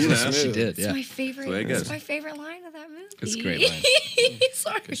pulled it out so smooth. She did, It's yeah. my favorite. Way it goes. It's my favorite line of that movie. It's a great line.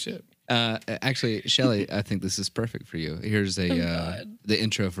 Sorry. Good shit. Actually, Shelley, I think this is perfect for you. Here's the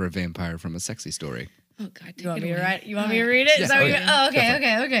intro for a vampire from A Sexy Story. Oh God! Take You want it me to away. write? You want me to read it? Yeah. Is that what Oh, you-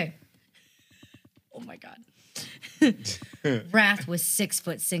 yeah. oh, okay. Oh my God. Wrath was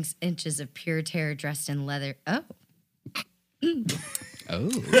 6'6" of pure terror dressed in leather. Oh.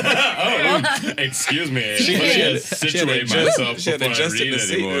 Excuse me. She had Situate adjust- myself she had before I adjusted read the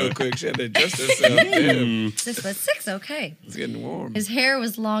seat anymore. real quick. She had to adjust herself. Damn. 6'6", okay. It's getting warm. His hair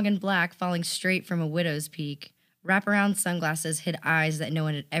was long and black, falling straight from a widow's peak. Wraparound sunglasses hid eyes that no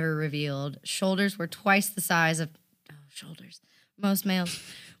one had ever revealed. Shoulders were twice the size of most males,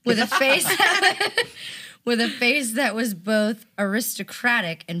 with a face that was both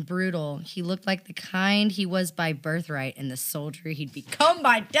aristocratic and brutal. He looked like the kind he was by birthright and the soldier he'd become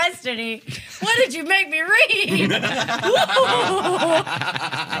by destiny. What did you make me read? Wow.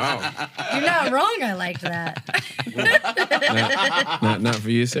 You're not wrong. I liked that. Not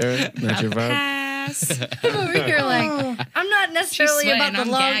for you, Sarah? Not your vibe? Pass. I'm over here like, I'm not necessarily She's about the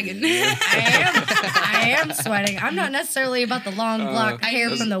sweating, long. I'm gagging. I am sweating. I'm not necessarily about the long block hair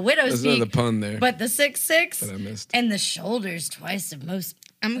from the widow's There's another peak, pun there but the 6'6" that I missed. and the shoulders twice of most.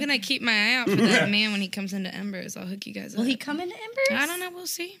 I'm gonna keep my eye out for that man when he comes into Embers. I'll hook you guys Will up. he come into Embers? I don't know. We'll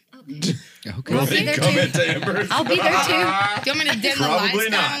see. Okay. I'll be there Come too. into Embers. I'll be there too. Do you want me to dim the Probably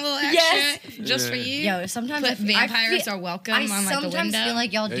lights not. down a little extra Yes. just for you? Yo, sometimes Put vampires are welcome I on like the sometimes window. feel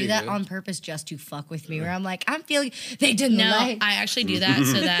like y'all There do you that go. on purpose just to fuck with me. Where I'm like, I'm feeling they didn't No, light. I actually do that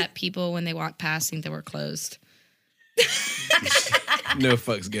so that people, when they walk past, think that we're closed. No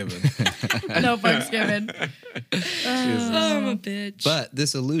fucks given. No fucks given. I'm a bitch. But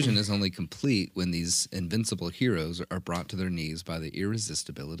this illusion is only complete when these invincible heroes are brought to their knees by the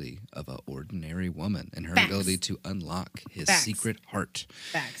irresistibility of an ordinary woman and her Facts. ability to unlock his Facts. secret heart.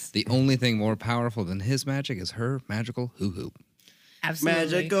 Facts. The only thing more powerful than his magic is her magical hoo-hoo. Absolutely.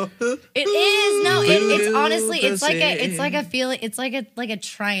 Magical. It is no. It's Voodoo honestly, it's like pussy. a feeling. It's like a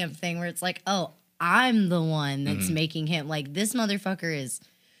triumph thing where it's like, oh, I'm the one that's making him like this motherfucker is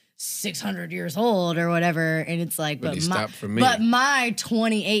 600 years old or whatever, and it's like, But he stopped for me. but my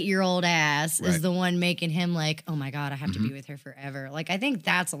 28-year-old ass Right. is the one making him like, oh my god, I have to be with her forever. Like I think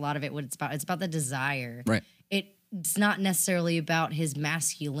that's a lot of it. What it's about. It's about the desire. Right. It's not necessarily about his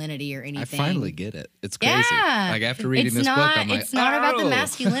masculinity or anything. I finally get it. It's crazy. Yeah. Like after reading It's this not, book, I'm like, it's not about the "Oh."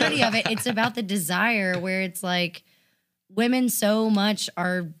 masculinity of it. It's about the desire where it's like women so much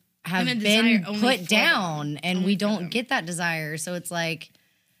have Women been desire only put for down and Only we for don't them. get that desire. So it's like,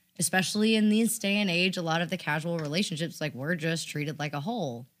 especially in this day and age, a lot of the casual relationships, like we're just treated like a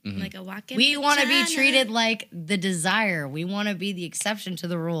whole. Like a walking We want to be vagina. treated like the desire. We want to be the exception to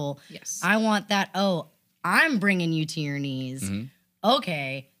the rule. Yes. I want that. Oh, I'm bringing you to your knees.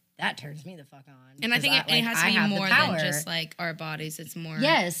 Okay, that turns me the fuck on. And I think it, it has to I be have the more power. than just like our bodies. It's more.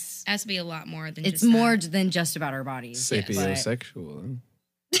 Yes, It has to be a lot more than it's just more that. than just about our bodies. Sapiosexual.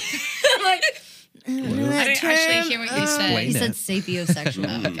 Like, I didn't actually hear what you said. He said it.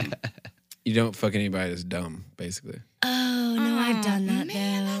 sapiosexual. Okay. You don't fuck anybody that's dumb, basically. Oh no, I've done that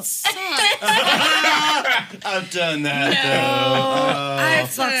though. I've done that. I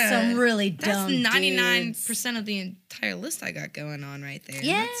fucked some really That's dumb. 99% of the entire list I got going on right there.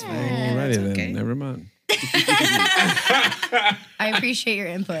 Yeah. That's fine. Alrighty That's then. okay. Never mind. I appreciate your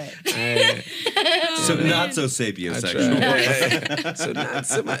input. So not so I sapiosexual. tried. So not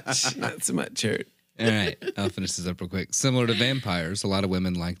so much. Not so much, Chert. All right, I'll finish this up real quick. Similar to vampires, a lot of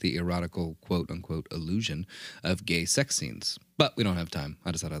women like the erotical quote unquote illusion of gay sex scenes. But we don't have time.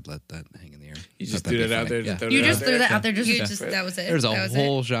 I just thought I'd let that hang in the air. You just Thought threw that'd be that out funny. there. Yeah. You just threw that out there. Just You just that was it. There's a That was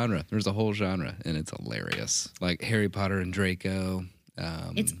whole genre. There's a whole genre, and it's hilarious. Like Harry Potter and Draco.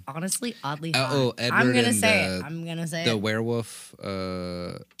 It's honestly oddly Oh, hot. oh, Edward I'm and, gonna say the it. werewolf,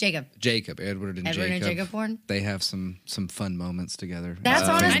 Jacob. Jacob, Edward and Jacob. porn. They have some fun moments together. That's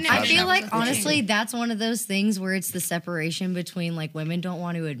honest. I never I feel shot like with a honestly, Jacob. that's one of those things where it's the separation between like women don't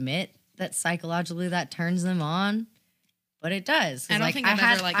want to admit that psychologically that turns them on, but it does. 'Cause, I don't like, think I've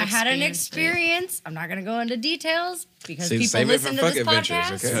had, ever, like, I had an experienced it. experience. I'm not gonna go into details because See, people save it listen for to fuck this adventures,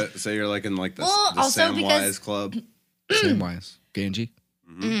 podcast. okay? So you're like in like the, Well, the also Samwise because- Club. Samwise, Genji,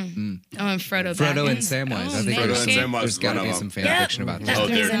 Oh, and Frodo. Frodo and Baggins. Samwise. Oh, I think man. Frodo and there's, Samwise there's got to one be of some them. fan fiction about That that. Oh,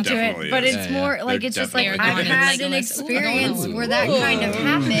 turns there into definitely it, but is. it's Yeah, more yeah. like There it's just like definitely I've is. had an Legolas. experience Ooh. where that kind of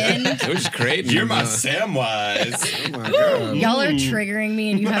happened. It was creating. You're my Samwise. Oh my god. Y'all are triggering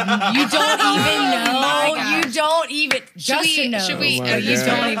me, and you don't even know. my You gosh. don't even Justin knows. Should we? Oh my Are you God.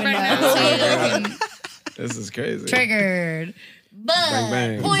 don't even even know. know? This is crazy. Triggered. But Bang,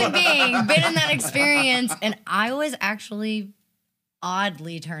 bang. point being, been in that experience, and I was actually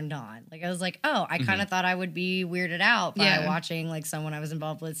oddly turned on. Like I was like, oh, I kind of thought I would be weirded out by Yeah. watching like someone I was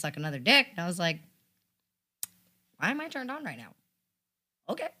involved with suck another dick, and I was like, why am I turned on right now?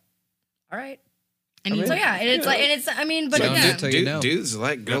 Okay, all right. And So yeah, and it's like, and it's, I mean, but Don't again, do it till you know. Dudes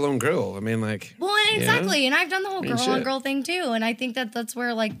like girl on girl. I mean, like, well, and exactly, and I've done the whole girl on shit. girl thing too, and I think that that's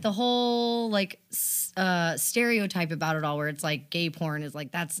where like the whole like stereotype about it all, where it's like gay porn is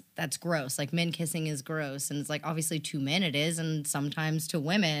like that's gross, like men kissing is gross, and it's like obviously to men it is, and sometimes to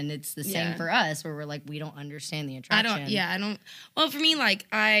women it's the same Yeah. for us, where we're like we don't understand the I attraction. don't. Well, for me, like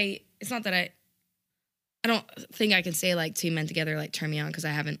it's not that I don't think I can say like two men together like turn me on because I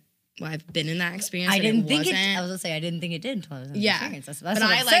haven't. Well, I've been in that experience. I and didn't think it. wasn't. I was gonna say I didn't think it did until I was in the Yeah, experience. That's but what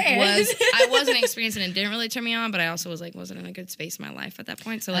I I'm like saying. I wasn't experiencing it and didn't really turn me on. But I also was like wasn't in a good space in my life at that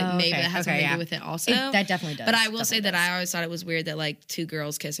point. So like Oh, maybe okay, that has something to yeah. do with it also. That definitely does. But I will say Definitely that does. I always thought it was weird that like two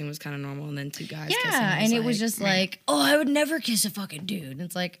girls kissing was kind of normal and then two guys kissing. Yeah, and it was just meh. like, oh, I would never kiss a fucking dude. And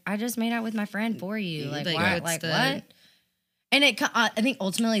it's like, I just made out with my friend for you. Like, Like, why? what's Like, the- what? And I think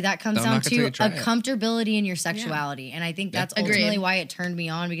ultimately that comes Don't down knock it till to you a try it. comfortability in your sexuality. And I think that's Agreed. ultimately why it turned me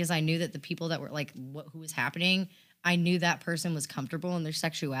on, because I knew that the people that were like, who was happening, I knew that person was comfortable in their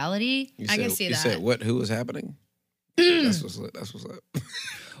sexuality. you I can said- see you that. said what? Who was happening? That's what's up. That's what's up.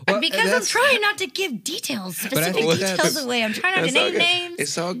 Because I'm that's- trying not to give details, I specific think details that's- away. I'm trying not to That's all name good. names.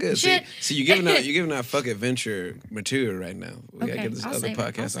 It's all good. Shit. See, you're giving out fuck adventure material right now. We gotta Okay, get this I'll other save it.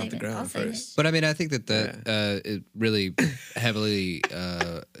 I'll podcast off save the it. I'll ground save it. first. But I mean, I think that it really heavily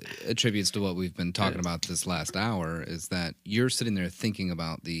attributes to what we've been talking about this last hour, is that you're sitting there thinking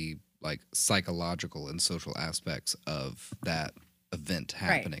about the like psychological and social aspects of that event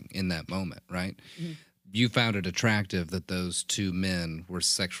happening in that moment, right? Mm-hmm. You found it attractive that those two men were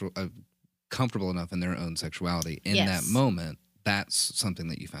comfortable enough in their own sexuality in Yes. that moment. That's something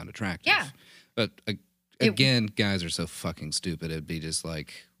that you found attractive. Yeah. But again, guys are so fucking stupid. It'd be just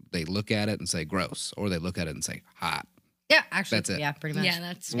like they look at it and say gross, or they look at it and say hot. Yeah, actually, That's it. yeah, pretty much. Yeah,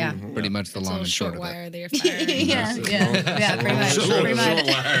 that's yeah. Pretty much the It's a long little and short short of it. wire there. Fire. yeah, yeah, pretty much. Pretty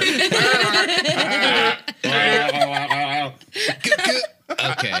much.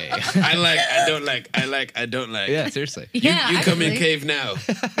 Okay. I don't like. Yeah, seriously. Yeah, You come in actually. cave now.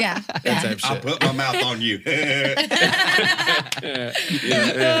 Yeah, That yeah. type I'll shit. put my mouth on you.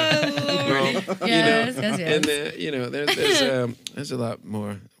 Yes, yes, yes. And there's a lot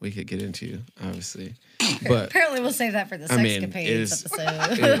more we could get into, obviously, but Apparently, we'll save that for the I mean, Sexcapades it's-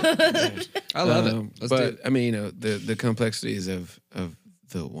 episode. I love it. Let's do but it. I mean, the complexities of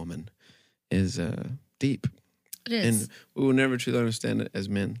the woman is deep, It is. and we will never truly understand it as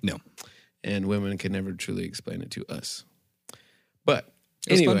men. No. And women can never truly explain it to us. But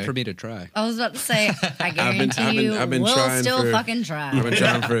It was anyway, fun for me to try. I was about to say, I guarantee I've been we'll trying still for- fucking I've try. been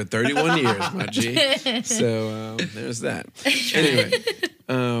trying for 31 years, my G. So there's that. Anyway,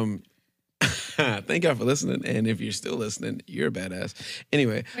 thank y'all for listening. And if you're still listening, you're a badass.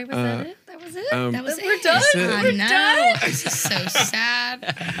 Anyway, Wait, was that it? That was it? That was We're it. done? I We're know. done? This is so sad.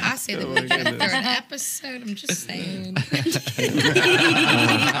 I say that we get a third episode. I'm just saying.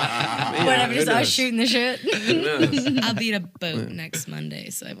 Whatever, just who us knows? shooting the shit. Who knows? I'll be at a boat next Monday,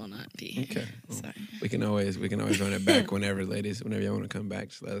 so I will not be. Okay. Sorry. We can always run it back whenever, ladies. Whenever y'all want to come back,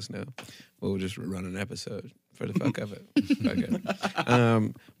 just let us know. We'll just run an episode for the fuck of it. Fuck it.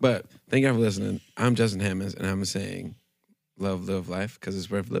 But thank y'all for listening. I'm Justin Hammonds, and I'm saying, love, live life, because it's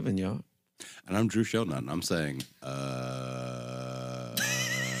worth living, y'all. And I'm Drew Sheldon. And I'm saying,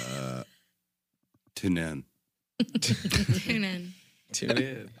 tune in. Tune in. Tune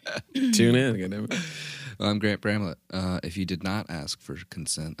in. Tune in. Goddammit. Well, I'm Grant Bramlett. If you did not ask for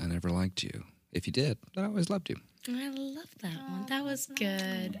consent, I never liked you. If you did, then I always loved you. I love that one. That was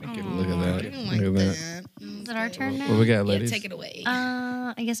good. Look at that. Aw, I didn't like Look at that. Is it our turn now? What we got, Yeah, ladies? take it away.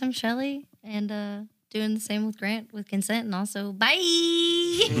 I guess I'm Shelly, and doing the same with Grant with consent, and also bye.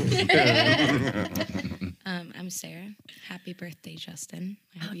 I'm Sarah. Happy birthday, Justin.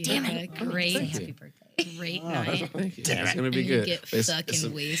 I hope you Damn have it! a great, Happy birthday. great night. Thank you. It's going to be And good. you get It's- fucking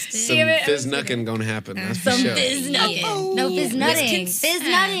some- wasted. Some fizz knucking going to happen. That's for Some sure. fizz nutting. Yeah. No fizz nutting. consent.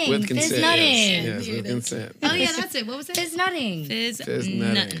 Fizz nutting. With consent. Fizz nutting. Yes, with consent. Oh yeah, that's it. What was it? Fizz nutting. Fizz, Fizz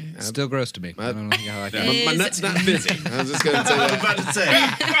nutting. nutting. Still gross to me. I don't think I like it. My nut's not fizzy. I was just going to say I was that. about to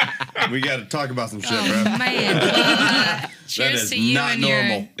say, we got to talk about some shit, bro. Oh man. Well, cheers is to you not and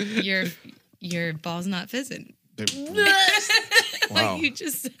normal. your balls not fizzing. Wow. You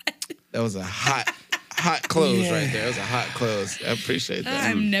just said. That was a hot close right there. That was a hot close. I appreciate that.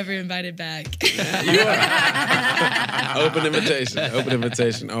 I'm never invited back. Open invitation. Open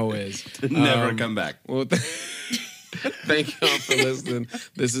invitation always. Never come back. Well, thank y'all for listening.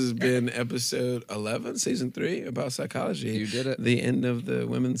 This has been episode 11, season 3 about psychology. You did it. The end of the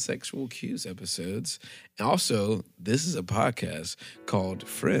women's sexual cues episodes. Also, this is a podcast called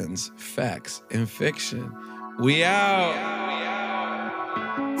Friends, Facts, and Fiction. We out.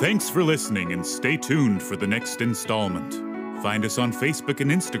 Thanks for listening and stay tuned for the next installment. Find us on Facebook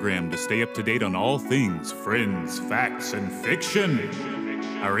and Instagram to stay up to date on all things Friends, Facts, and Fiction.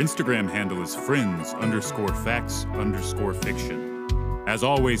 Our Instagram handle is friends_facts_fiction. As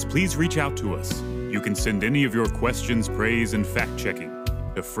always, please reach out to us. You can send any of your questions, praise, and fact-checking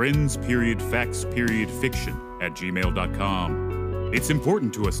to friends_facts_fiction@gmail.com. It's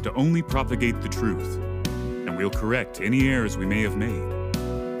important to us to only propagate the truth, and we'll correct any errors we may have made.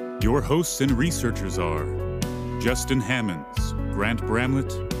 Your hosts and researchers are Justin Hammonds, Grant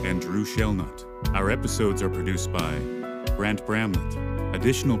Bramlett, and Drew Shellnut. Our episodes are produced by Grant Bramlett.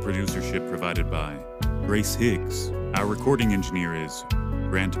 Additional producership provided by Grace Higgs. Our recording engineer is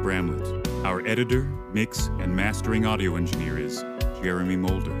Grant Bramlett. Our editor, mix, and mastering audio engineer is Jeremy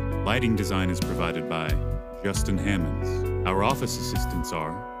Mulder. Lighting design is provided by Justin Hammonds. Our office assistants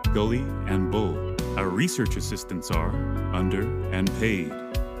are Gully and Bull. Our research assistants are Under and Paid.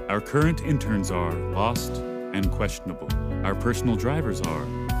 Our current interns are Lost and Questionable. Our personal drivers are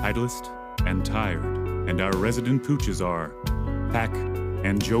Titleist and Tired. And our resident pooches are Pack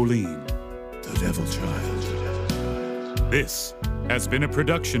and Jolene, the Devil Child. This has been a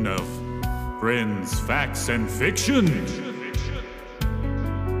production of Friends, Facts, and Fiction.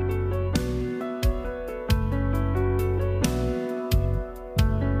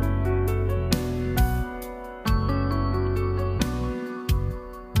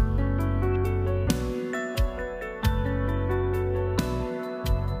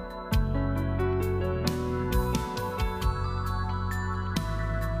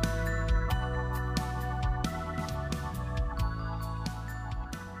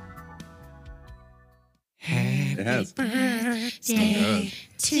 It has.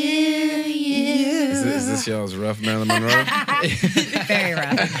 Is this y'all's rough Marilyn Monroe? Very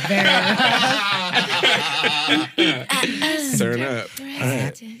rough. Very rough. Turn up. All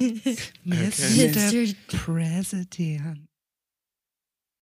right. Mr. President.